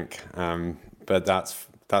don't think. But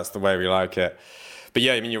that's the way we like it. But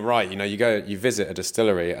yeah, I mean, you're right. You visit a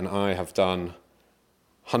distillery, and I have done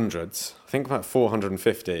hundreds, I think about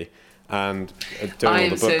 450, and doing all the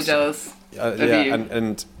books. I am so jealous of you.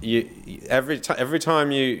 And you, every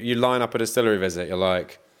time you line up a distillery visit, you're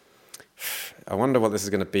like, I wonder what this is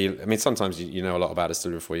going to be. I mean, sometimes you know a lot about a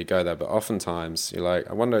distillery before you go there, but oftentimes you're like,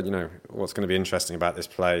 I wonder, what's going to be interesting about this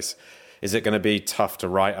place. Is it going to be tough to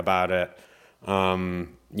write about it?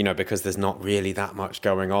 Because there's not really that much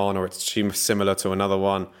going on, or it's too similar to another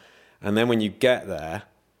one. And then when you get there,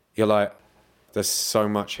 you're like, there's so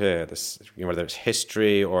much here. Whether it's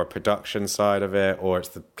history or a production side of it, or it's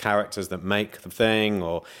the characters that make the thing,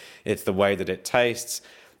 or it's the way that it tastes.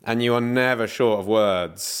 And you are never short of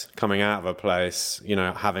words coming out of a place,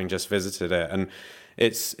 having just visited it. And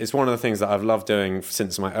it's one of the things that I've loved doing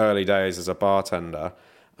since my early days as a bartender,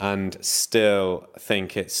 and still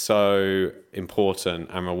think it's so important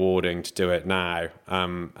and rewarding to do it now.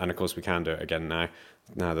 And of course we can do it again now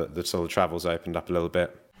that the sort of travel's opened up a little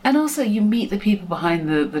bit. And also you meet the people behind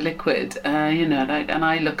the liquid, and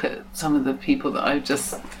I look at some of the people that I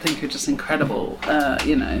just think are just incredible,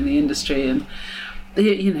 in the industry, and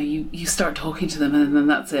you start talking to them, and then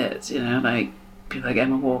that's it, like people like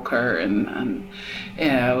Emma Walker and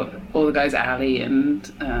all the guys, Ali and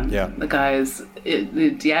the guys at the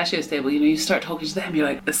Diageo stable, you start talking to them, you're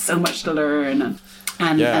like, there's so much to learn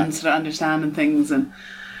and sort of understand and things, and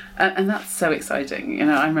that's so exciting.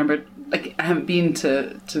 I remember, I haven't been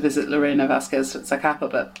to visit Lorena Vasquez at Zacapa,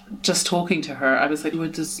 but just talking to her, I was like, you're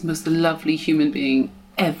the most lovely human being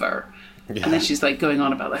ever. Yeah. And then she's like going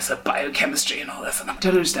on about this biochemistry and all this, and I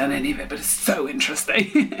don't understand any of it, but it's so interesting.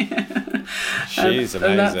 She's amazing.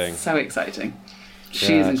 And that's so exciting.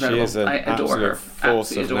 She's incredible. She is an I adore her.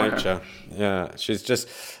 Force of nature. Her. Yeah, she's just.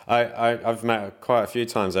 I've met her quite a few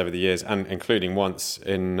times over the years, and including once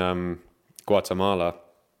in Guatemala.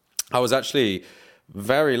 I was actually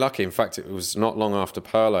very lucky. In fact, it was not long after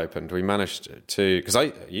Pearl opened. We managed to, because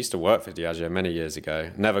I used to work for Diageo many years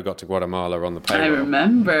ago. Never got to Guatemala on the payroll. I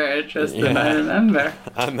remember, Tristan. Yeah. I remember.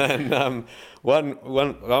 And then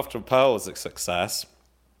one after Pearl was a success,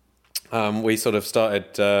 we sort of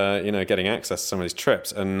started, getting access to some of these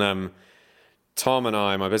trips. And Tom and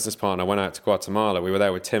I, my business partner, went out to Guatemala. We were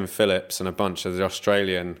there with Tim Phillips and a bunch of the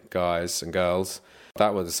Australian guys and girls.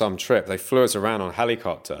 That was some trip. They flew us around on a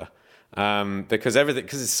helicopter. Because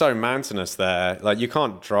it's so mountainous there, like you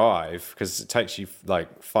can't drive because it takes you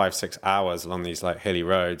like 5-6 hours along these like hilly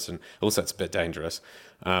roads, and also it's a bit dangerous,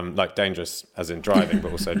 like dangerous as in driving,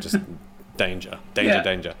 but also just danger.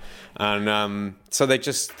 And so they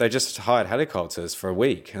just hired helicopters for a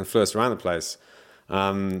week and flew us around the place,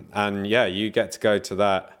 and you get to go to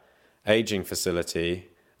that aging facility,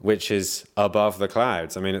 which is above the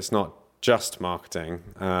clouds. I mean, it's not just marketing,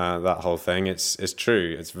 that whole thing. It's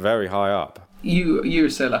true. It's very high up.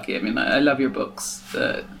 You're so lucky. I mean, I love your books.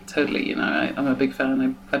 Totally. I'm a big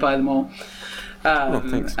fan. I buy them all.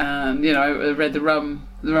 Thanks. And I read the rum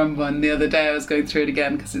one the other day. I was going through it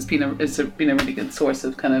again because it's been a really good source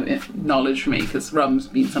of kind of knowledge for me, because rum's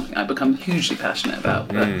been something I've become hugely passionate about,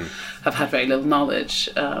 but I've had very little knowledge.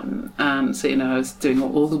 And so I was doing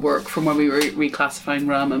all the work from when we were reclassifying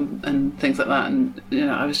rum and things like that, and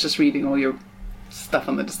I was just reading all your stuff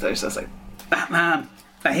on the distillery. So I was like, that man,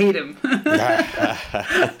 I hate him.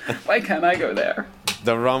 Why can't I go there?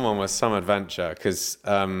 The rum one was some adventure because.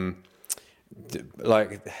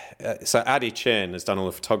 So Addy Chin has done all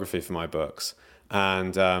the photography for my books,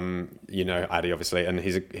 and Addy obviously, and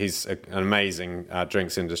he's an amazing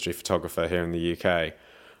drinks industry photographer here in the UK.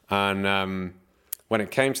 And when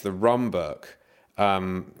it came to the rum book,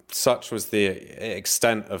 such was the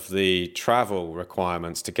extent of the travel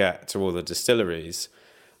requirements to get to all the distilleries,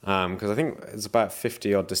 because I think it's about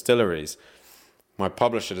 50 odd distilleries. My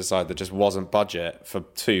publisher decided there just wasn't budget for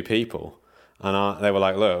 2 people. And they were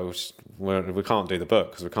like, look, we can't do the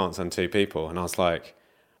book because we can't send 2 people. And I was like,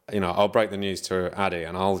 I'll break the news to Addy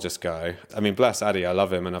and I'll just go. I mean, bless Addy, I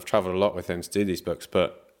love him and I've travelled a lot with him to do these books.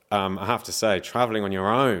 But I have to say, travelling on your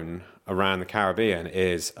own around the Caribbean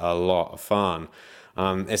is a lot of fun.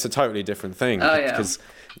 It's a totally different thing. Oh, yeah. Because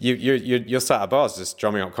you're sat at bars just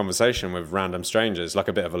drumming up conversation with random strangers like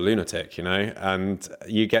a bit of a lunatic, you know, and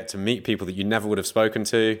you get to meet people that you never would have spoken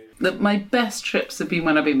to. My best trips have been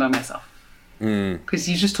when I've been by myself. Because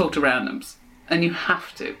you just talk to randoms, and you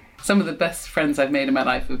have to. Some of the best friends I've made in my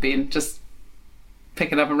life have been just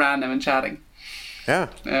picking up a random and chatting. Yeah,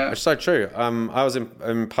 it's so true. I was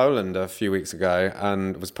in Poland a few weeks ago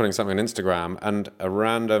and was putting something on Instagram, and a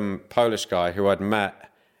random Polish guy who I'd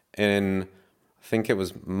met in, I think it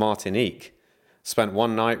was Martinique, spent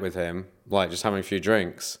one night with him, like just having a few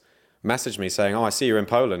drinks, messaged me saying, "Oh, I see you're in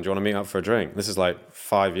Poland. Do you want to meet up for a drink?" This is like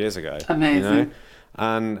 5 years ago. Amazing. You know?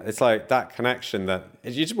 And it's like that connection that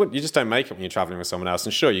you just don't make it when you're traveling with someone else.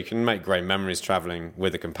 And sure, you can make great memories traveling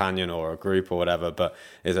with a companion or a group or whatever, but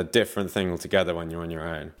it's a different thing altogether when you're on your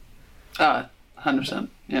own. 100%.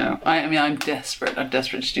 Yeah. I mean, I'm desperate. I'm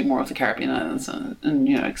desperate to do more of the Caribbean islands and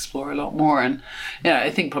you know, explore a lot more. And yeah,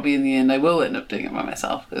 I think probably in the end I will end up doing it by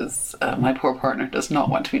myself, because my poor partner does not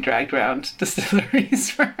want to be dragged around distilleries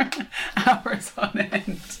for hours on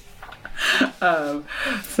end.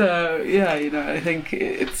 So yeah, you know, I think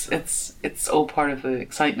it's all part of the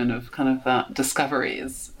excitement of kind of that discovery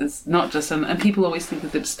is not just, and people always think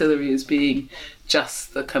of the distillery as being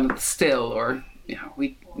just the kind of still, or you know,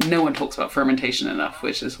 no one talks about fermentation enough,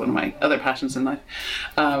 which is one of my other passions in life.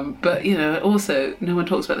 But you know, also no one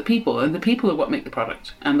talks about the people, and the people are what make the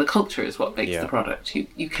product, and the culture is what makes the product.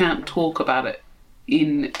 You can't talk about it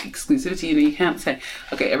in exclusivity. You know, you can't say,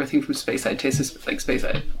 okay, everything from Speyside tastes like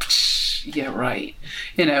Speyside. Yeah, right.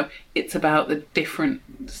 You know, it's about the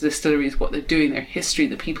different distilleries, what they're doing, their history,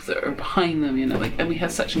 the people that are behind them, you know, like, and we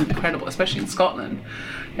have such incredible, especially in Scotland,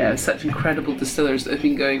 such incredible distillers that have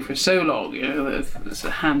been going for so long, you know, that have sort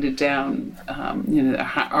of handed down, you know,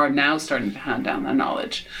 are now starting to hand down their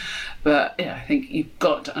knowledge. But yeah, I think you've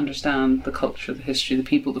got to understand the culture, the history, the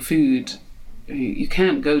people, the food. You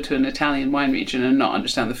can't go to an Italian wine region and not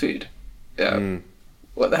understand the food.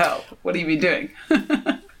 What the hell? What have you been doing?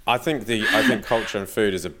 I think culture and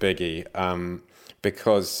food is a biggie,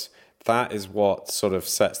 because that is what sort of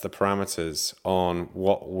sets the parameters on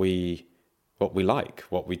what we like,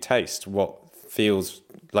 what we taste, what feels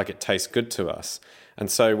like it tastes good to us. And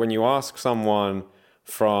so when you ask someone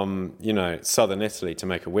from, you know, southern Italy to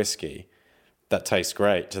make a whiskey that tastes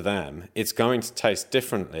great to them, it's going to taste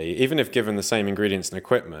differently, even if given the same ingredients and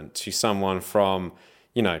equipment, to someone from,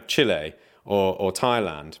 you know, Chile or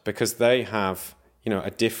Thailand, because they have, you know,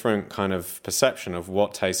 a different kind of perception of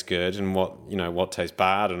what tastes good and what, you know, what tastes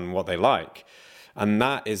bad and what they like. And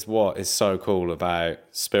that is what is so cool about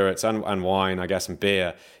spirits and wine, I guess, and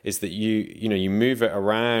beer, is that you know, you move it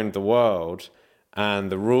around the world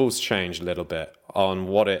and the rules change a little bit on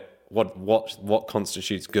what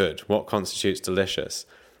constitutes good, what constitutes delicious.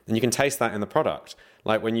 And you can taste that in the product.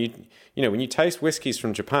 Like when you taste whiskeys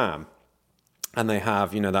from Japan and they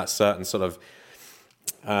have, you know, that certain sort of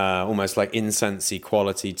almost like incensey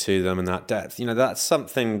quality to them and that depth, you know, that's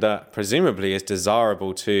something that presumably is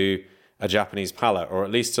desirable to a Japanese palate, or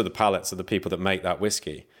at least to the palates of the people that make that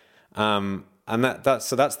whiskey. And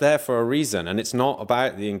that's there for a reason. And it's not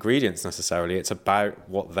about the ingredients necessarily, it's about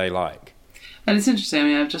what they like. And it's interesting, I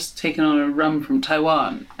mean, I've just taken on a rum from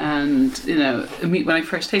Taiwan, and, you know, when I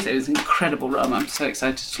first tasted it, it was incredible rum. I'm so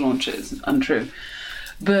excited to launch it, it's untrue.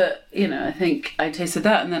 But, you know, I think I tasted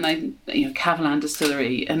that, and then Kavalan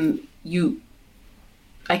Distillery, and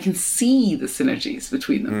I can see the synergies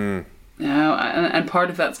between them. You know, and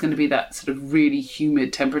part of that's going to be that sort of really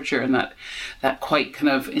humid temperature and that quite kind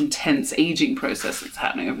of intense aging process that's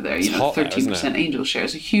happening over there. It's you know, hot 13% angel share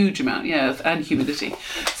is a huge amount, and humidity.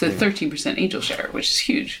 So 13% angel share, which is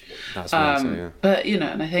huge. That's amazing, yeah. But, you know,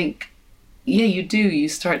 and I think, yeah, you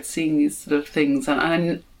start seeing these sort of things, and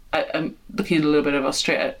I'm looking at a little bit of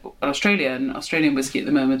Australia and Australian whiskey at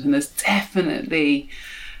the moment, and there's definitely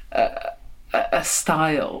a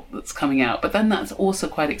style that's coming out. But then that's also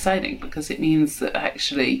quite exciting, because it means that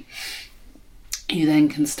actually you then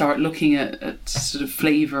can start looking at sort of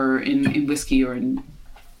flavour in whiskey or in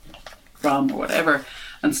rum or whatever,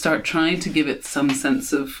 and start trying to give it some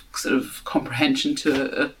sense of sort of comprehension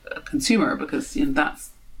to a consumer, because, you know,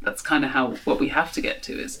 that's kind of what we have to get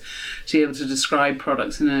to, is to be able to describe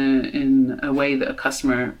products in a way that a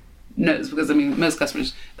customer knows. Because, I mean, most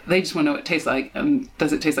customers, they just want to know what it tastes like, and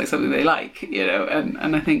does it taste like something they like, you know?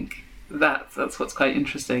 And I think that's what's quite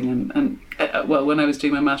interesting. And well, when I was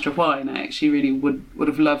doing my Master of Wine, I actually really would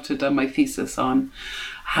have loved to have done my thesis on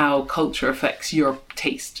how culture affects your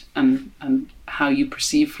taste and how you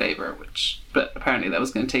perceive flavour, but apparently that was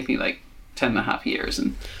going to take me like 10.5 years,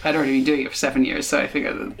 and I'd already been doing it for 7 years, so I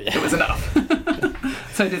figured that it was enough.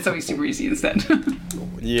 So I did something super easy instead.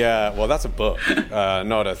 Yeah, well, that's a book,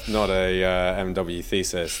 not a MW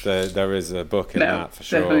thesis. There is a book in that for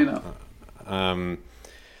sure. Definitely not.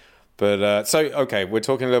 So okay, we're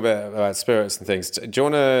talking a little bit about spirits and things. Do you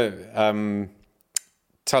want to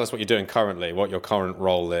tell us what you're doing currently, what your current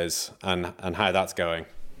role is, and how that's going?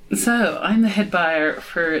 So I'm the head buyer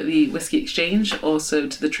for the Whisky Exchange, also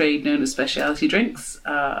to the trade known as Specialty Drinks.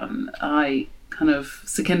 Sukhinder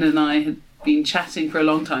and I had been chatting for a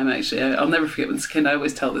long time, actually. I'll never forget when Sukhinder, I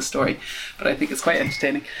always tell this story, but I think it's quite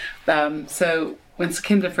entertaining. So when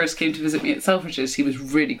Sukhinder first came to visit me at Selfridges, he was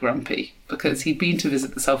really grumpy because he'd been to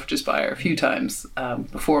visit the Selfridges buyer a few times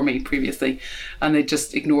before me previously, and they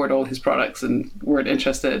just ignored all his products and weren't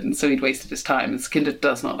interested, and so he'd wasted his time, and Sukhinder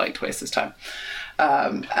does not like to waste his time.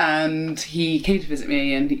 And he came to visit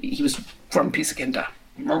me, and he was grumpy Sukhinder.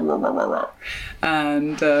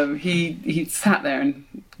 And he sat there and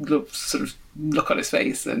look on his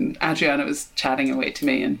face, and Adriana was chatting away to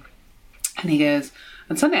me, and he goes,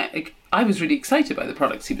 and suddenly I was really excited by the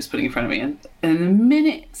products he was putting in front of me, and the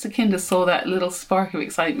minute Sukhinder saw that little spark of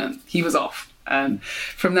excitement, he was off. And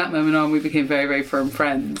from that moment on, we became very, very firm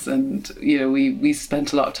friends. And, we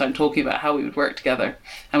spent a lot of time talking about how we would work together.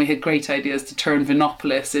 And we had great ideas to turn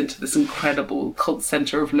Vinopolis into this incredible cult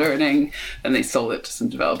centre of learning. And they sold it to some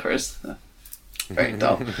developers. Very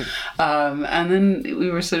dull. And then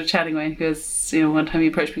we were sort of chatting away, and he goes, one time he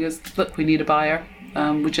approached me and goes, look, we need a buyer.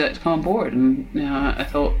 Would you like to come on board? And I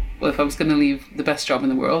thought, well, if I was going to leave the best job in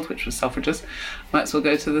the world, which was Selfridges, might as well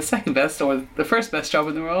go to the second best or the first best job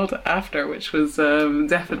in the world after, which was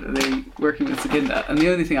definitely working with Sukhinder. And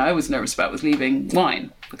the only thing I was nervous about was leaving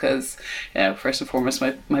wine, because first and foremost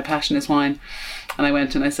my passion is wine. And I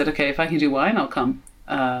went and I said, okay, if I can do wine, I'll come.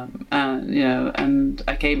 And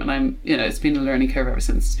I came, and it's been a learning curve ever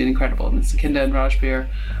since. It's been incredible. And Sukhinder and Rajbir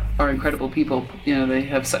are incredible people. They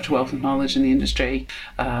have such a wealth of knowledge in the industry.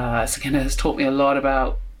 Sukhinder has taught me a lot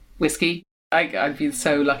about whiskey. I've been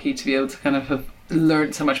so lucky to be able to kind of have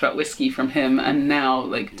learned so much about whiskey from him, and now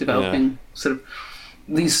developing sort of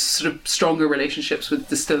these sort of stronger relationships with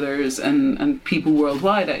distillers and people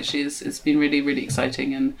worldwide. Actually, it's been really, really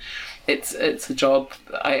exciting, and it's a job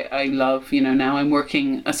I love. Now I'm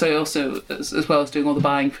working. So I also, as well as doing all the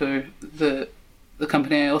buying for the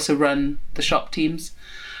company, I also run the shop teams.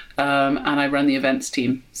 And I run the events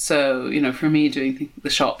team. So, for me, doing the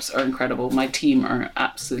shops are incredible. My team are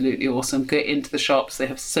absolutely awesome. Get into the shops. They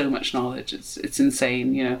have so much knowledge. It's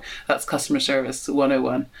insane. That's customer service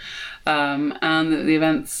 101. And the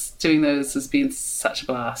events, doing those has been such a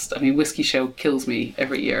blast. I mean, Whiskey Show kills me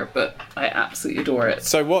every year, but I absolutely adore it.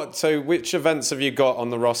 So which events have you got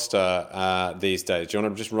on the roster these days? Do you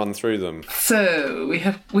want to just run through them? So we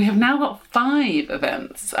have now got 5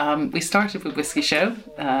 events. We started with Whiskey Show,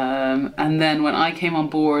 and then when I came on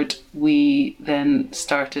board, we then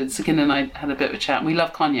started, Sukhinder and I had a bit of a chat, and we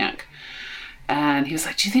love cognac. And he was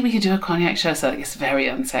like, do you think we could do a cognac show? So it's very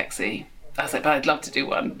unsexy. I was like, but I'd love to do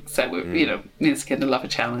one. So, me and Sukhinder love a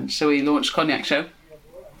challenge. So we launched Cognac Show.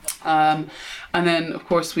 And then, of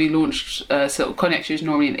course, we launched, Cognac Show is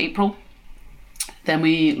normally in April. Then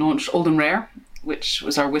we launched Old and Rare, which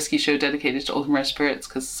was our whiskey show dedicated to Old and Rare spirits,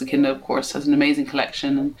 because Sukhinder, of course, has an amazing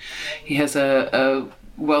collection, and he has a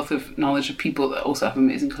wealth of knowledge of people that also have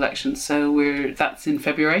amazing collections. So that's in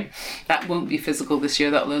February. That won't be physical this year.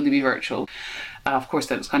 That will only be virtual. Of course,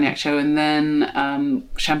 that was Cognac Show. And then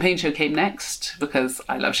Champagne Show came next, because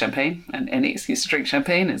I love champagne, and any excuse to drink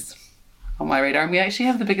champagne is on my radar. And we actually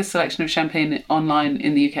have the biggest selection of champagne online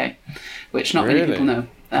in the UK, which not many people know.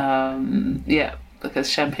 Because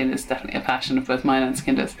champagne is definitely a passion of both mine and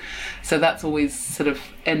Sukhinder's. So that's always sort of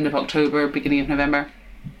end of October, beginning of November.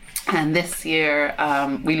 And this year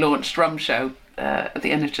we launched Rum Show at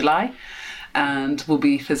the end of July, and will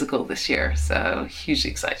be physical this year. So hugely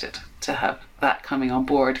excited to have that coming on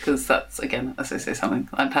board, because that's, again, as I say, something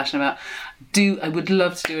I'm passionate about. I would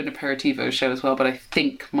love to do an aperitivo show as well, but I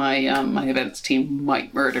think my events team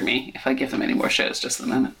might murder me if I give them any more shows just at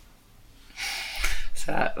the moment.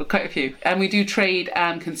 So quite a few. And we do trade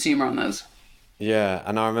and consumer on those. Yeah,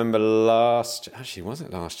 and I remember was it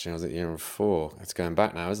last year? Was it the year before? It's going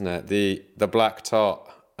back now, isn't it? The Black Tot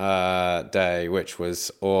day, which was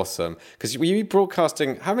awesome. Because were you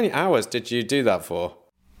broadcasting, how many hours did you do that for?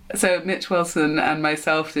 So Mitch Wilson and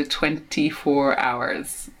myself did 24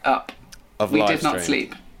 hours up. Of we live did not stream.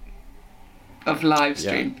 sleep. Of live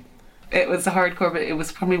stream. Yeah. It was hardcore, but it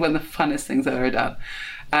was probably one of the funnest things I've ever done.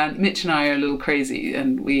 And Mitch and I are a little crazy,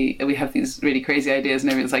 and we have these really crazy ideas,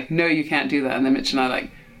 and everyone's like, no, you can't do that. And then Mitch and I are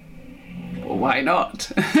like, well, why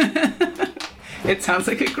not? It sounds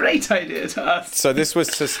like a great idea to us. So this was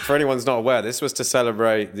for anyone who's not aware, this was to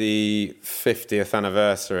celebrate the 50th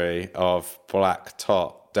anniversary of Black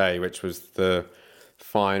Tot Day, which was the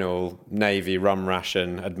final Navy rum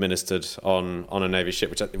ration administered on a Navy ship,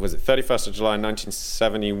 which was it 31st of July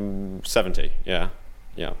 1970. Yeah.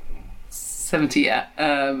 70, yeah.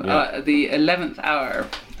 The 11th hour.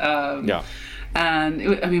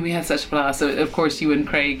 And we had such a blast. So, of course, you and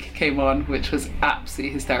Craig came on, which was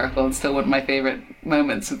absolutely hysterical and still one of my favourite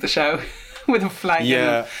moments of the show. With a flagon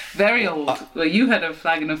of very old. Well, you had a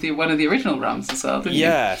flagon of one of the original rums as well, didn't you?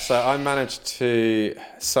 Yeah, so I managed to,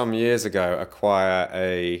 some years ago, acquire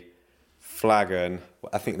a flagon.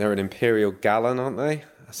 I think they're an imperial gallon, aren't they?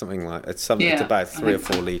 Something like it's about 3 or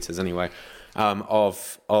 4 litres anyway.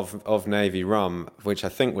 Of Navy rum, which I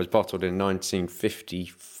think was bottled in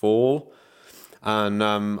 1954, and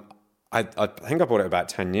I think I bought it about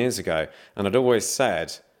 10 years ago, and I'd always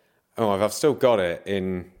said, I've still got it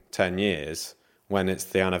in 10 years when it's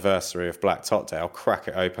the anniversary of Black Tot Day. I'll crack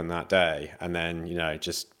it open that day and then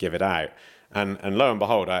just give it out. And lo and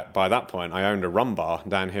behold, by that point I owned a rum bar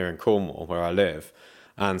down here in Cornwall where I live,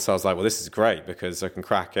 and so I was like, well, this is great because I can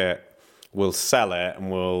crack it. We'll sell it and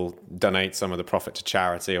we'll donate some of the profit to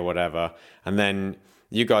charity or whatever. And then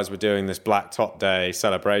you guys were doing this Black Tot Day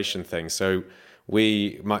celebration thing. So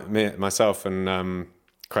myself and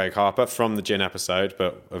Craig Harper from the gin episode,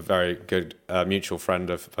 but a very good mutual friend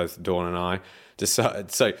of both Dawn and I,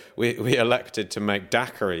 decided. So we elected to make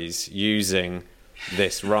daiquiris using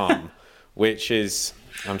this rum, which is...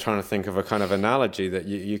 I'm trying to think of a kind of analogy that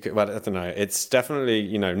you could. Well, I don't know. It's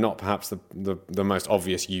definitely not perhaps the most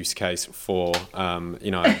obvious use case for for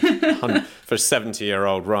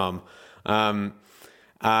 70-year-old rum, and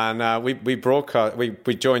we broadcast.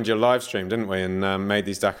 We joined your live stream, didn't we? And made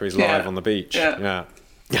these daiquiris live on the beach. Yeah.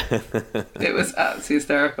 It was absolutely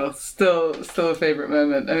hysterical. Still a favourite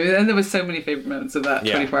moment. I mean, and there was so many favourite moments of that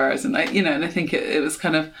 24 hours, and I think it was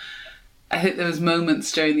kind of. I think there was moments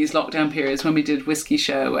during these lockdown periods when we did Whiskey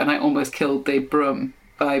Show and I almost killed Dave Brum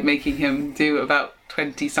by making him do about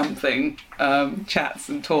 20-something chats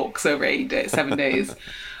and talks over 7 days.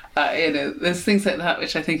 There's things like that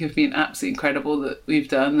which I think have been absolutely incredible that we've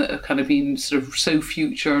done, that have kind of been sort of so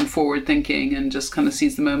future and forward thinking and just kind of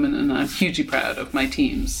seize the moment, and I'm hugely proud of my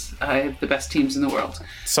teams. I have the best teams in the world.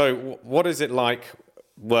 So what is it like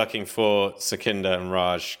working for Sukhinder and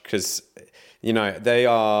Raj? Because... they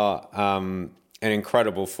are an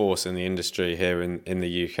incredible force in the industry here in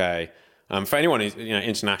the UK. For anyone who's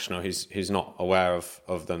international who's not aware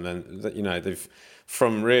of them, then they've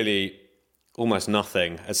from really almost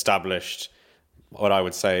nothing established what I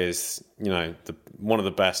would say is one of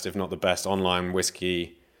the best, if not the best, online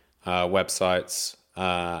whiskey websites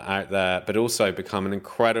out there, but also become an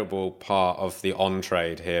incredible part of the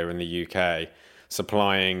on-trade here in the UK,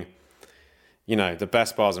 supplying the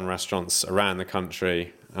best bars and restaurants around the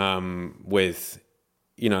country with,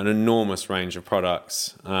 an enormous range of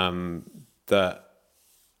products that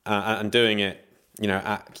and doing it,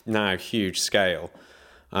 at now huge scale.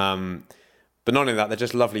 But not only that, they're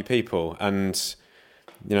just lovely people and,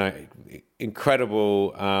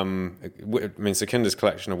 incredible. Sukhinder's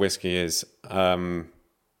collection of whiskey is,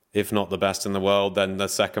 if not the best in the world, then the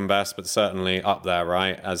second best, but certainly up there,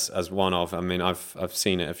 right? As one of. I've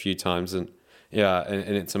seen it a few times and. Yeah,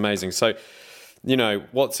 and it's amazing. So,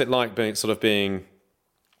 what's it like being,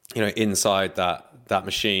 inside that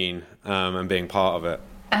machine and being part of it?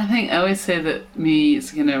 I always say that me,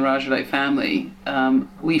 Sukhinder and Raj are like family.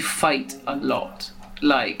 We fight a lot,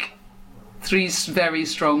 like 3 very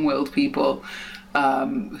strong-willed people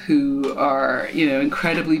who are,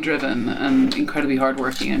 incredibly driven and incredibly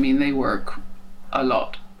hardworking. They work a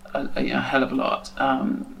lot, a hell of a lot.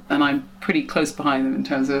 And I'm pretty close behind them in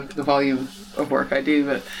terms of the volume of work I do.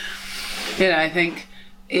 But, I think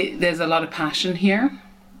there's a lot of passion here.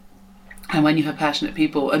 And when you have passionate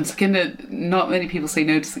people, and Sukhinder, not many people say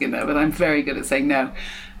no to Sukhinder, but I'm very good at saying no.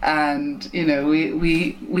 And,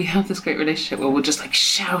 we have this great relationship where we'll just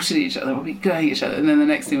shout at each other, we'll be going at each other. And then the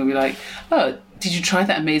next thing we'll be like, oh, did you try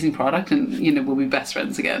that amazing product? And, we'll be best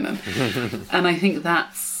friends again. And, and I think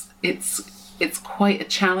it's quite a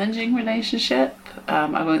challenging relationship.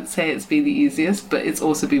 I won't say it's been the easiest, but it's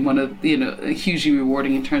also been one of, hugely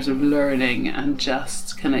rewarding in terms of learning and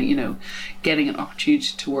just kind of, getting an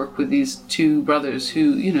opportunity to work with these 2 brothers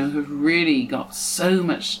who, have really got so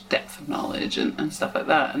much depth of knowledge and stuff like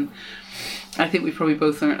that. And I think we've probably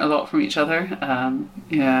both learned a lot from each other.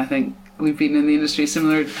 I think we've been in the industry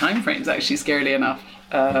similar time frames, actually, scarily enough.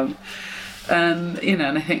 And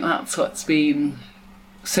I think that's what's been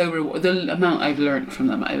the amount I've learned from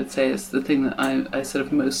them, I would say, is the thing that I sort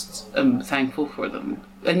of most am thankful for them,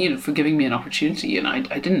 and for giving me an opportunity. And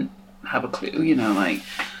I didn't have a clue, like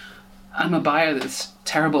I'm a buyer that's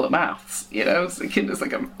terrible at maths, so kid is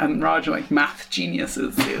like and Raj are like math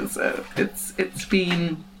geniuses. So it's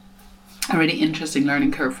been a really interesting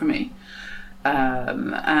learning curve for me,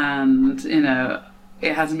 and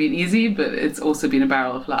it hasn't been easy, but it's also been a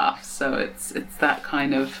barrel of laughs. So it's that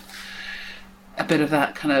kind of a bit of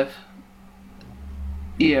that kind of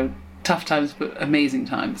tough times but amazing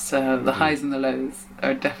times. So the highs and the lows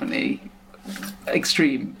are definitely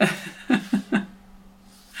extreme.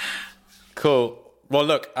 Cool. Well,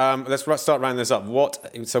 look, let's start rounding this up.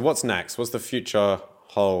 What's next? What's the future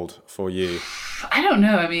hold for you? I don't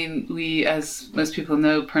know. I mean, we, as most people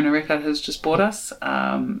know, Pernod Ricard has just bought us.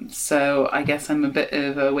 So I guess I'm a bit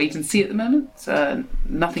of a wait and see at the moment.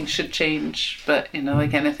 Nothing should change, but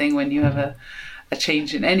like anything, when you have a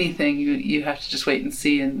change in anything, you have to just wait and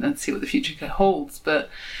see and see what the future holds. But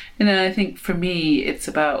I think for me, it's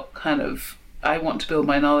about kind of, I want to build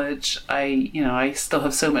my knowledge. I still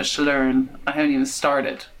have so much to learn. I haven't even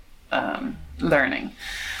started learning.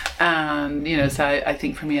 And, so I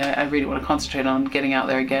think for me, I really want to concentrate on getting out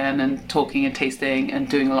there again and talking and tasting and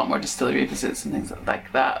doing a lot more distillery visits and things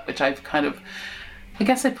like that, which I've kind of, I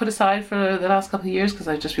guess I put aside for the last couple of years because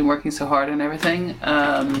I've just been working so hard on everything.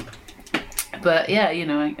 But yeah,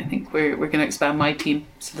 I think we're going to expand my team,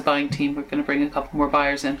 so the buying team. We're going to bring a couple more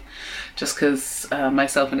buyers in, just because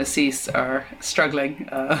myself and Assis are struggling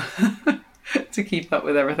to keep up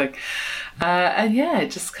with everything. And yeah,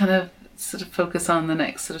 just kind of sort of focus on the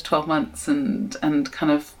next sort of 12 months and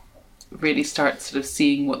kind of really start sort of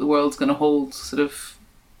seeing what the world's going to hold, sort of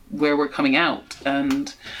where we're coming out.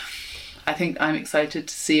 And I think I'm excited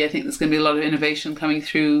to see. I think there's going to be a lot of innovation coming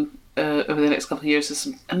through over the next couple of years. There's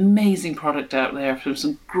some amazing product out there from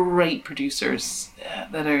some great producers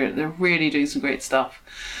they're really doing some great stuff.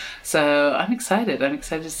 So I'm excited. I'm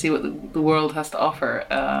excited to see what the world has to offer.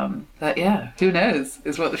 But yeah, who knows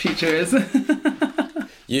is what the future is.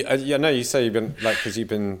 You say you've been because you've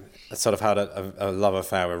been sort of had a love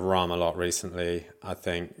affair with rum a lot recently. I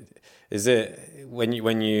think is it when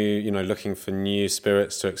you looking for new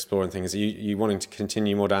spirits to explore and things. Are you wanting to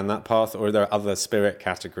continue more down that path, or are there other spirit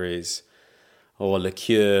categories or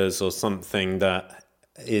liqueurs or something that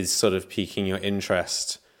is sort of piquing your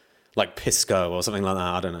interest, like Pisco or something like that?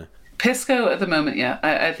 I don't know. Pisco at the moment, yeah.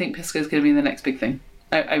 I think Pisco is going to be the next big thing.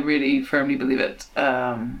 I really firmly believe it.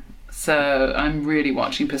 So I'm really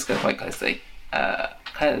watching Pisco quite closely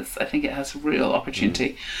because I think it has real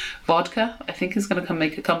opportunity. Vodka, I think, is going to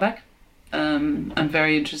make a comeback. I'm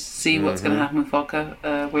very interested to see what's going to happen with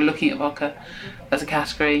vodka. We're looking at vodka as a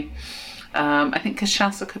category. I think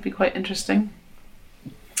cachaça could be quite interesting.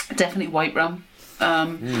 Definitely white rum.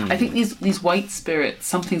 I think these white spirits,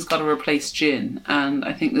 something's got to replace gin, and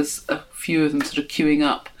I think there's a few of them sort of queuing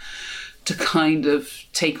up to kind of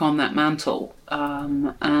take on that mantle.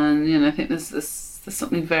 And I think there's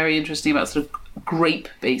something very interesting about sort of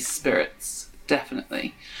grape-based spirits,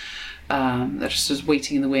 definitely. They're just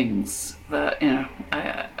waiting in the wings. But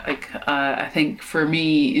I think for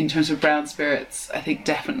me, in terms of brown spirits, I think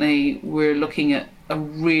definitely we're looking at a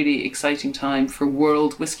really exciting time for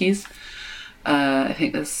world whiskies. I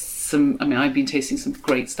think there's some. I mean, I've been tasting some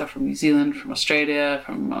great stuff from New Zealand, from Australia,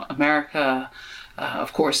 from America,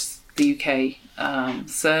 of course the UK.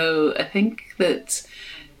 So I think that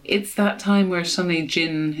it's that time where suddenly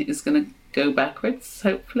gin is going to go backwards,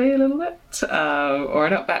 hopefully a little bit, or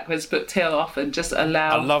not backwards, but tail off and just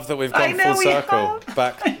allow. I love that we've gone full circle.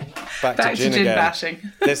 Back to gin again. Bashing.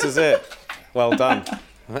 This is it. Well done.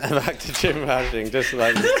 Back to gin bashing, just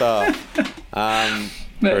like the start.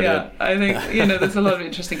 But brilliant. Yeah, I think there's a lot of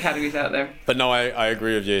interesting categories out there. But no, I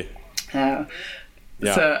agree with you.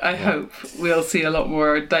 So I hope we'll see a lot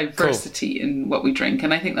more diversity in what we drink.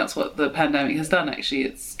 And I think that's what the pandemic has done, actually.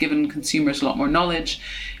 It's given consumers a lot more knowledge.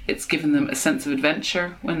 It's given them a sense of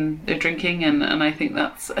adventure when they're drinking. And I think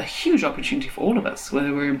that's a huge opportunity for all of us,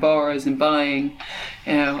 whether we're in bars and buying.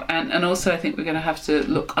 And also I think we're going to have to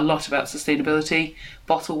look a lot about sustainability,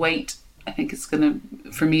 bottle weight. I think it's going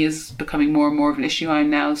to, for me, is becoming more and more of an issue.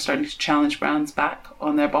 I'm now starting to challenge brands back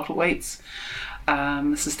on their bottle weights.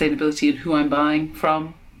 Sustainability and who I'm buying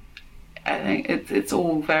from. I think it's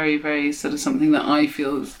all very, very sort of something that I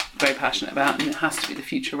feel is very passionate about, and it has to be the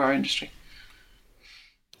future of our industry.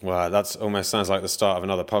 Wow, that almost sounds like the start of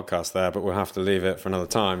another podcast there, but we'll have to leave it for another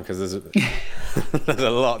time because there's a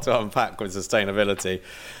lot to unpack with sustainability.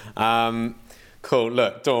 Cool.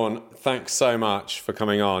 Look, Dawn, thanks so much for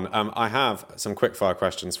coming on. I have some quickfire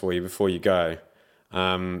questions for you before you go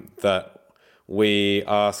that we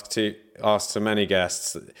ask to many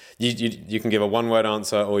guests. You can give a one-word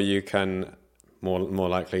answer, or you can more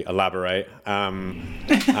likely elaborate. What are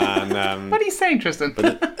you saying, Tristan?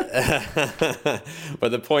 But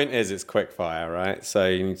the point is, it's quick fire, right? So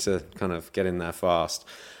you need to kind of get in there fast.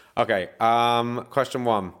 Okay. Question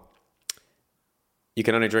 1. You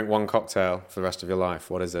can only drink one cocktail for the rest of your life.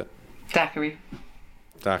 What is it? Daiquiri.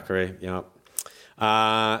 Yeah.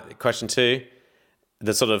 Question 2.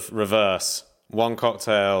 The sort of reverse. One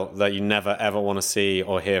cocktail that you never ever want to see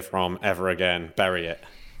or hear from ever again. Bury it.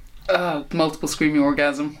 Multiple screaming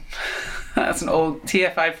orgasm. That's an old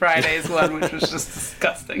TFI Fridays one, which was just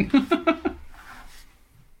disgusting.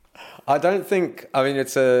 I don't think. I mean,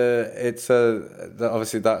 it's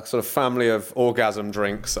obviously that sort of family of orgasm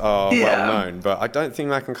drinks are well known, but I don't think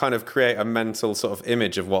that can kind of create a mental sort of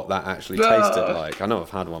image of what that actually tasted like. I know I've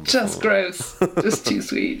had one before. Just gross. Just too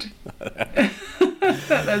sweet.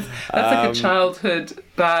 That's like a childhood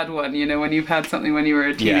bad one, you know, when you've had something when you were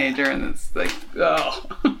a teenager and it's like,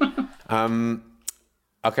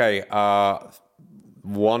 Okay,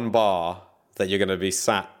 one bar that you're going to be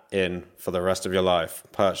sat in for the rest of your life,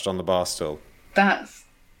 perched on the bar stool. That's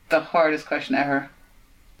the hardest question ever.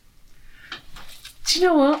 Do you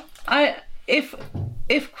know what? If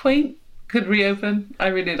Quaint could reopen, I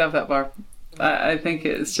really love that bar. I think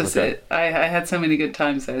it's just I had so many good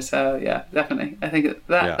times there, so yeah, definitely. I think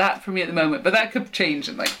that for me at the moment, but that could change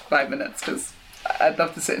in like 5 minutes because I'd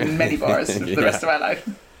love to sit in many bars for the rest of my life.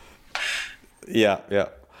 Yeah.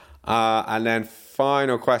 And then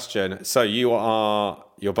final question. So you're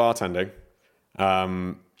bartending.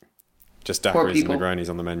 Just daiquiris and Negronis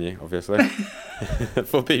on the menu, obviously,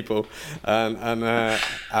 for people. And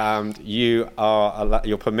you're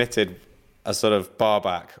permitted a sort of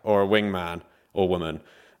barback or a wingman or woman.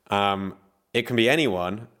 It can be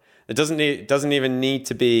anyone. It doesn't even need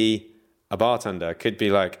to be a bartender. It could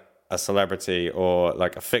be like a celebrity or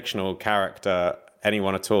like a fictional character,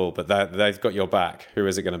 anyone at all. But they've got your back. Who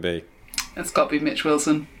is it going to be? It's got to be Mitch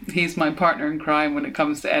Wilson. He's my partner in crime when it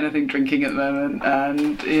comes to anything drinking at the moment.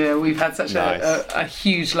 And we've had such a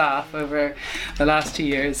huge laugh over the last 2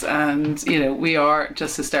 years. And, we are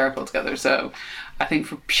just hysterical together. So I think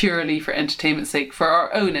purely for entertainment's sake, for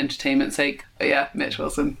our own entertainment's sake, Mitch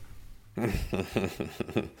Wilson.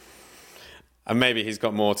 And maybe he's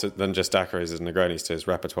got more than just daiquiris and Negronis to his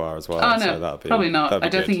repertoire as well. Oh, no, so probably not. I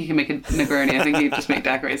don't think he can make a Negroni. I think he'd just make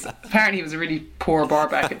daiquiris. Apparently he was a really poor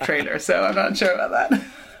barback at Trailer, so I'm not sure about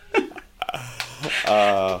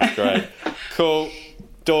that. Great. Cool.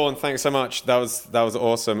 Dawn, thanks so much. That was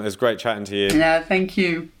awesome. It was great chatting to you. Yeah, thank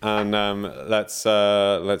you. And I want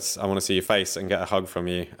to see your face and get a hug from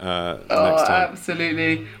you next time.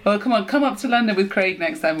 Absolutely. Well, come up to London with Craig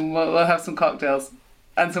next time and we'll have some cocktails.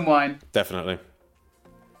 And some wine. Definitely.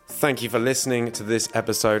 Thank you for listening to this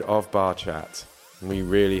episode of Bar Chat. We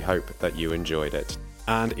really hope that you enjoyed it.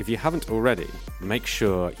 And if you haven't already, make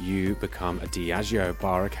sure you become a Diageo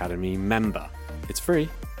Bar Academy member. It's free.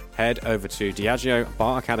 Head over to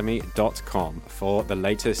diageobaracademy.com for the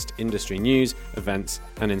latest industry news, events,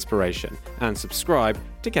 and inspiration. And subscribe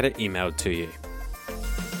to get it emailed to you.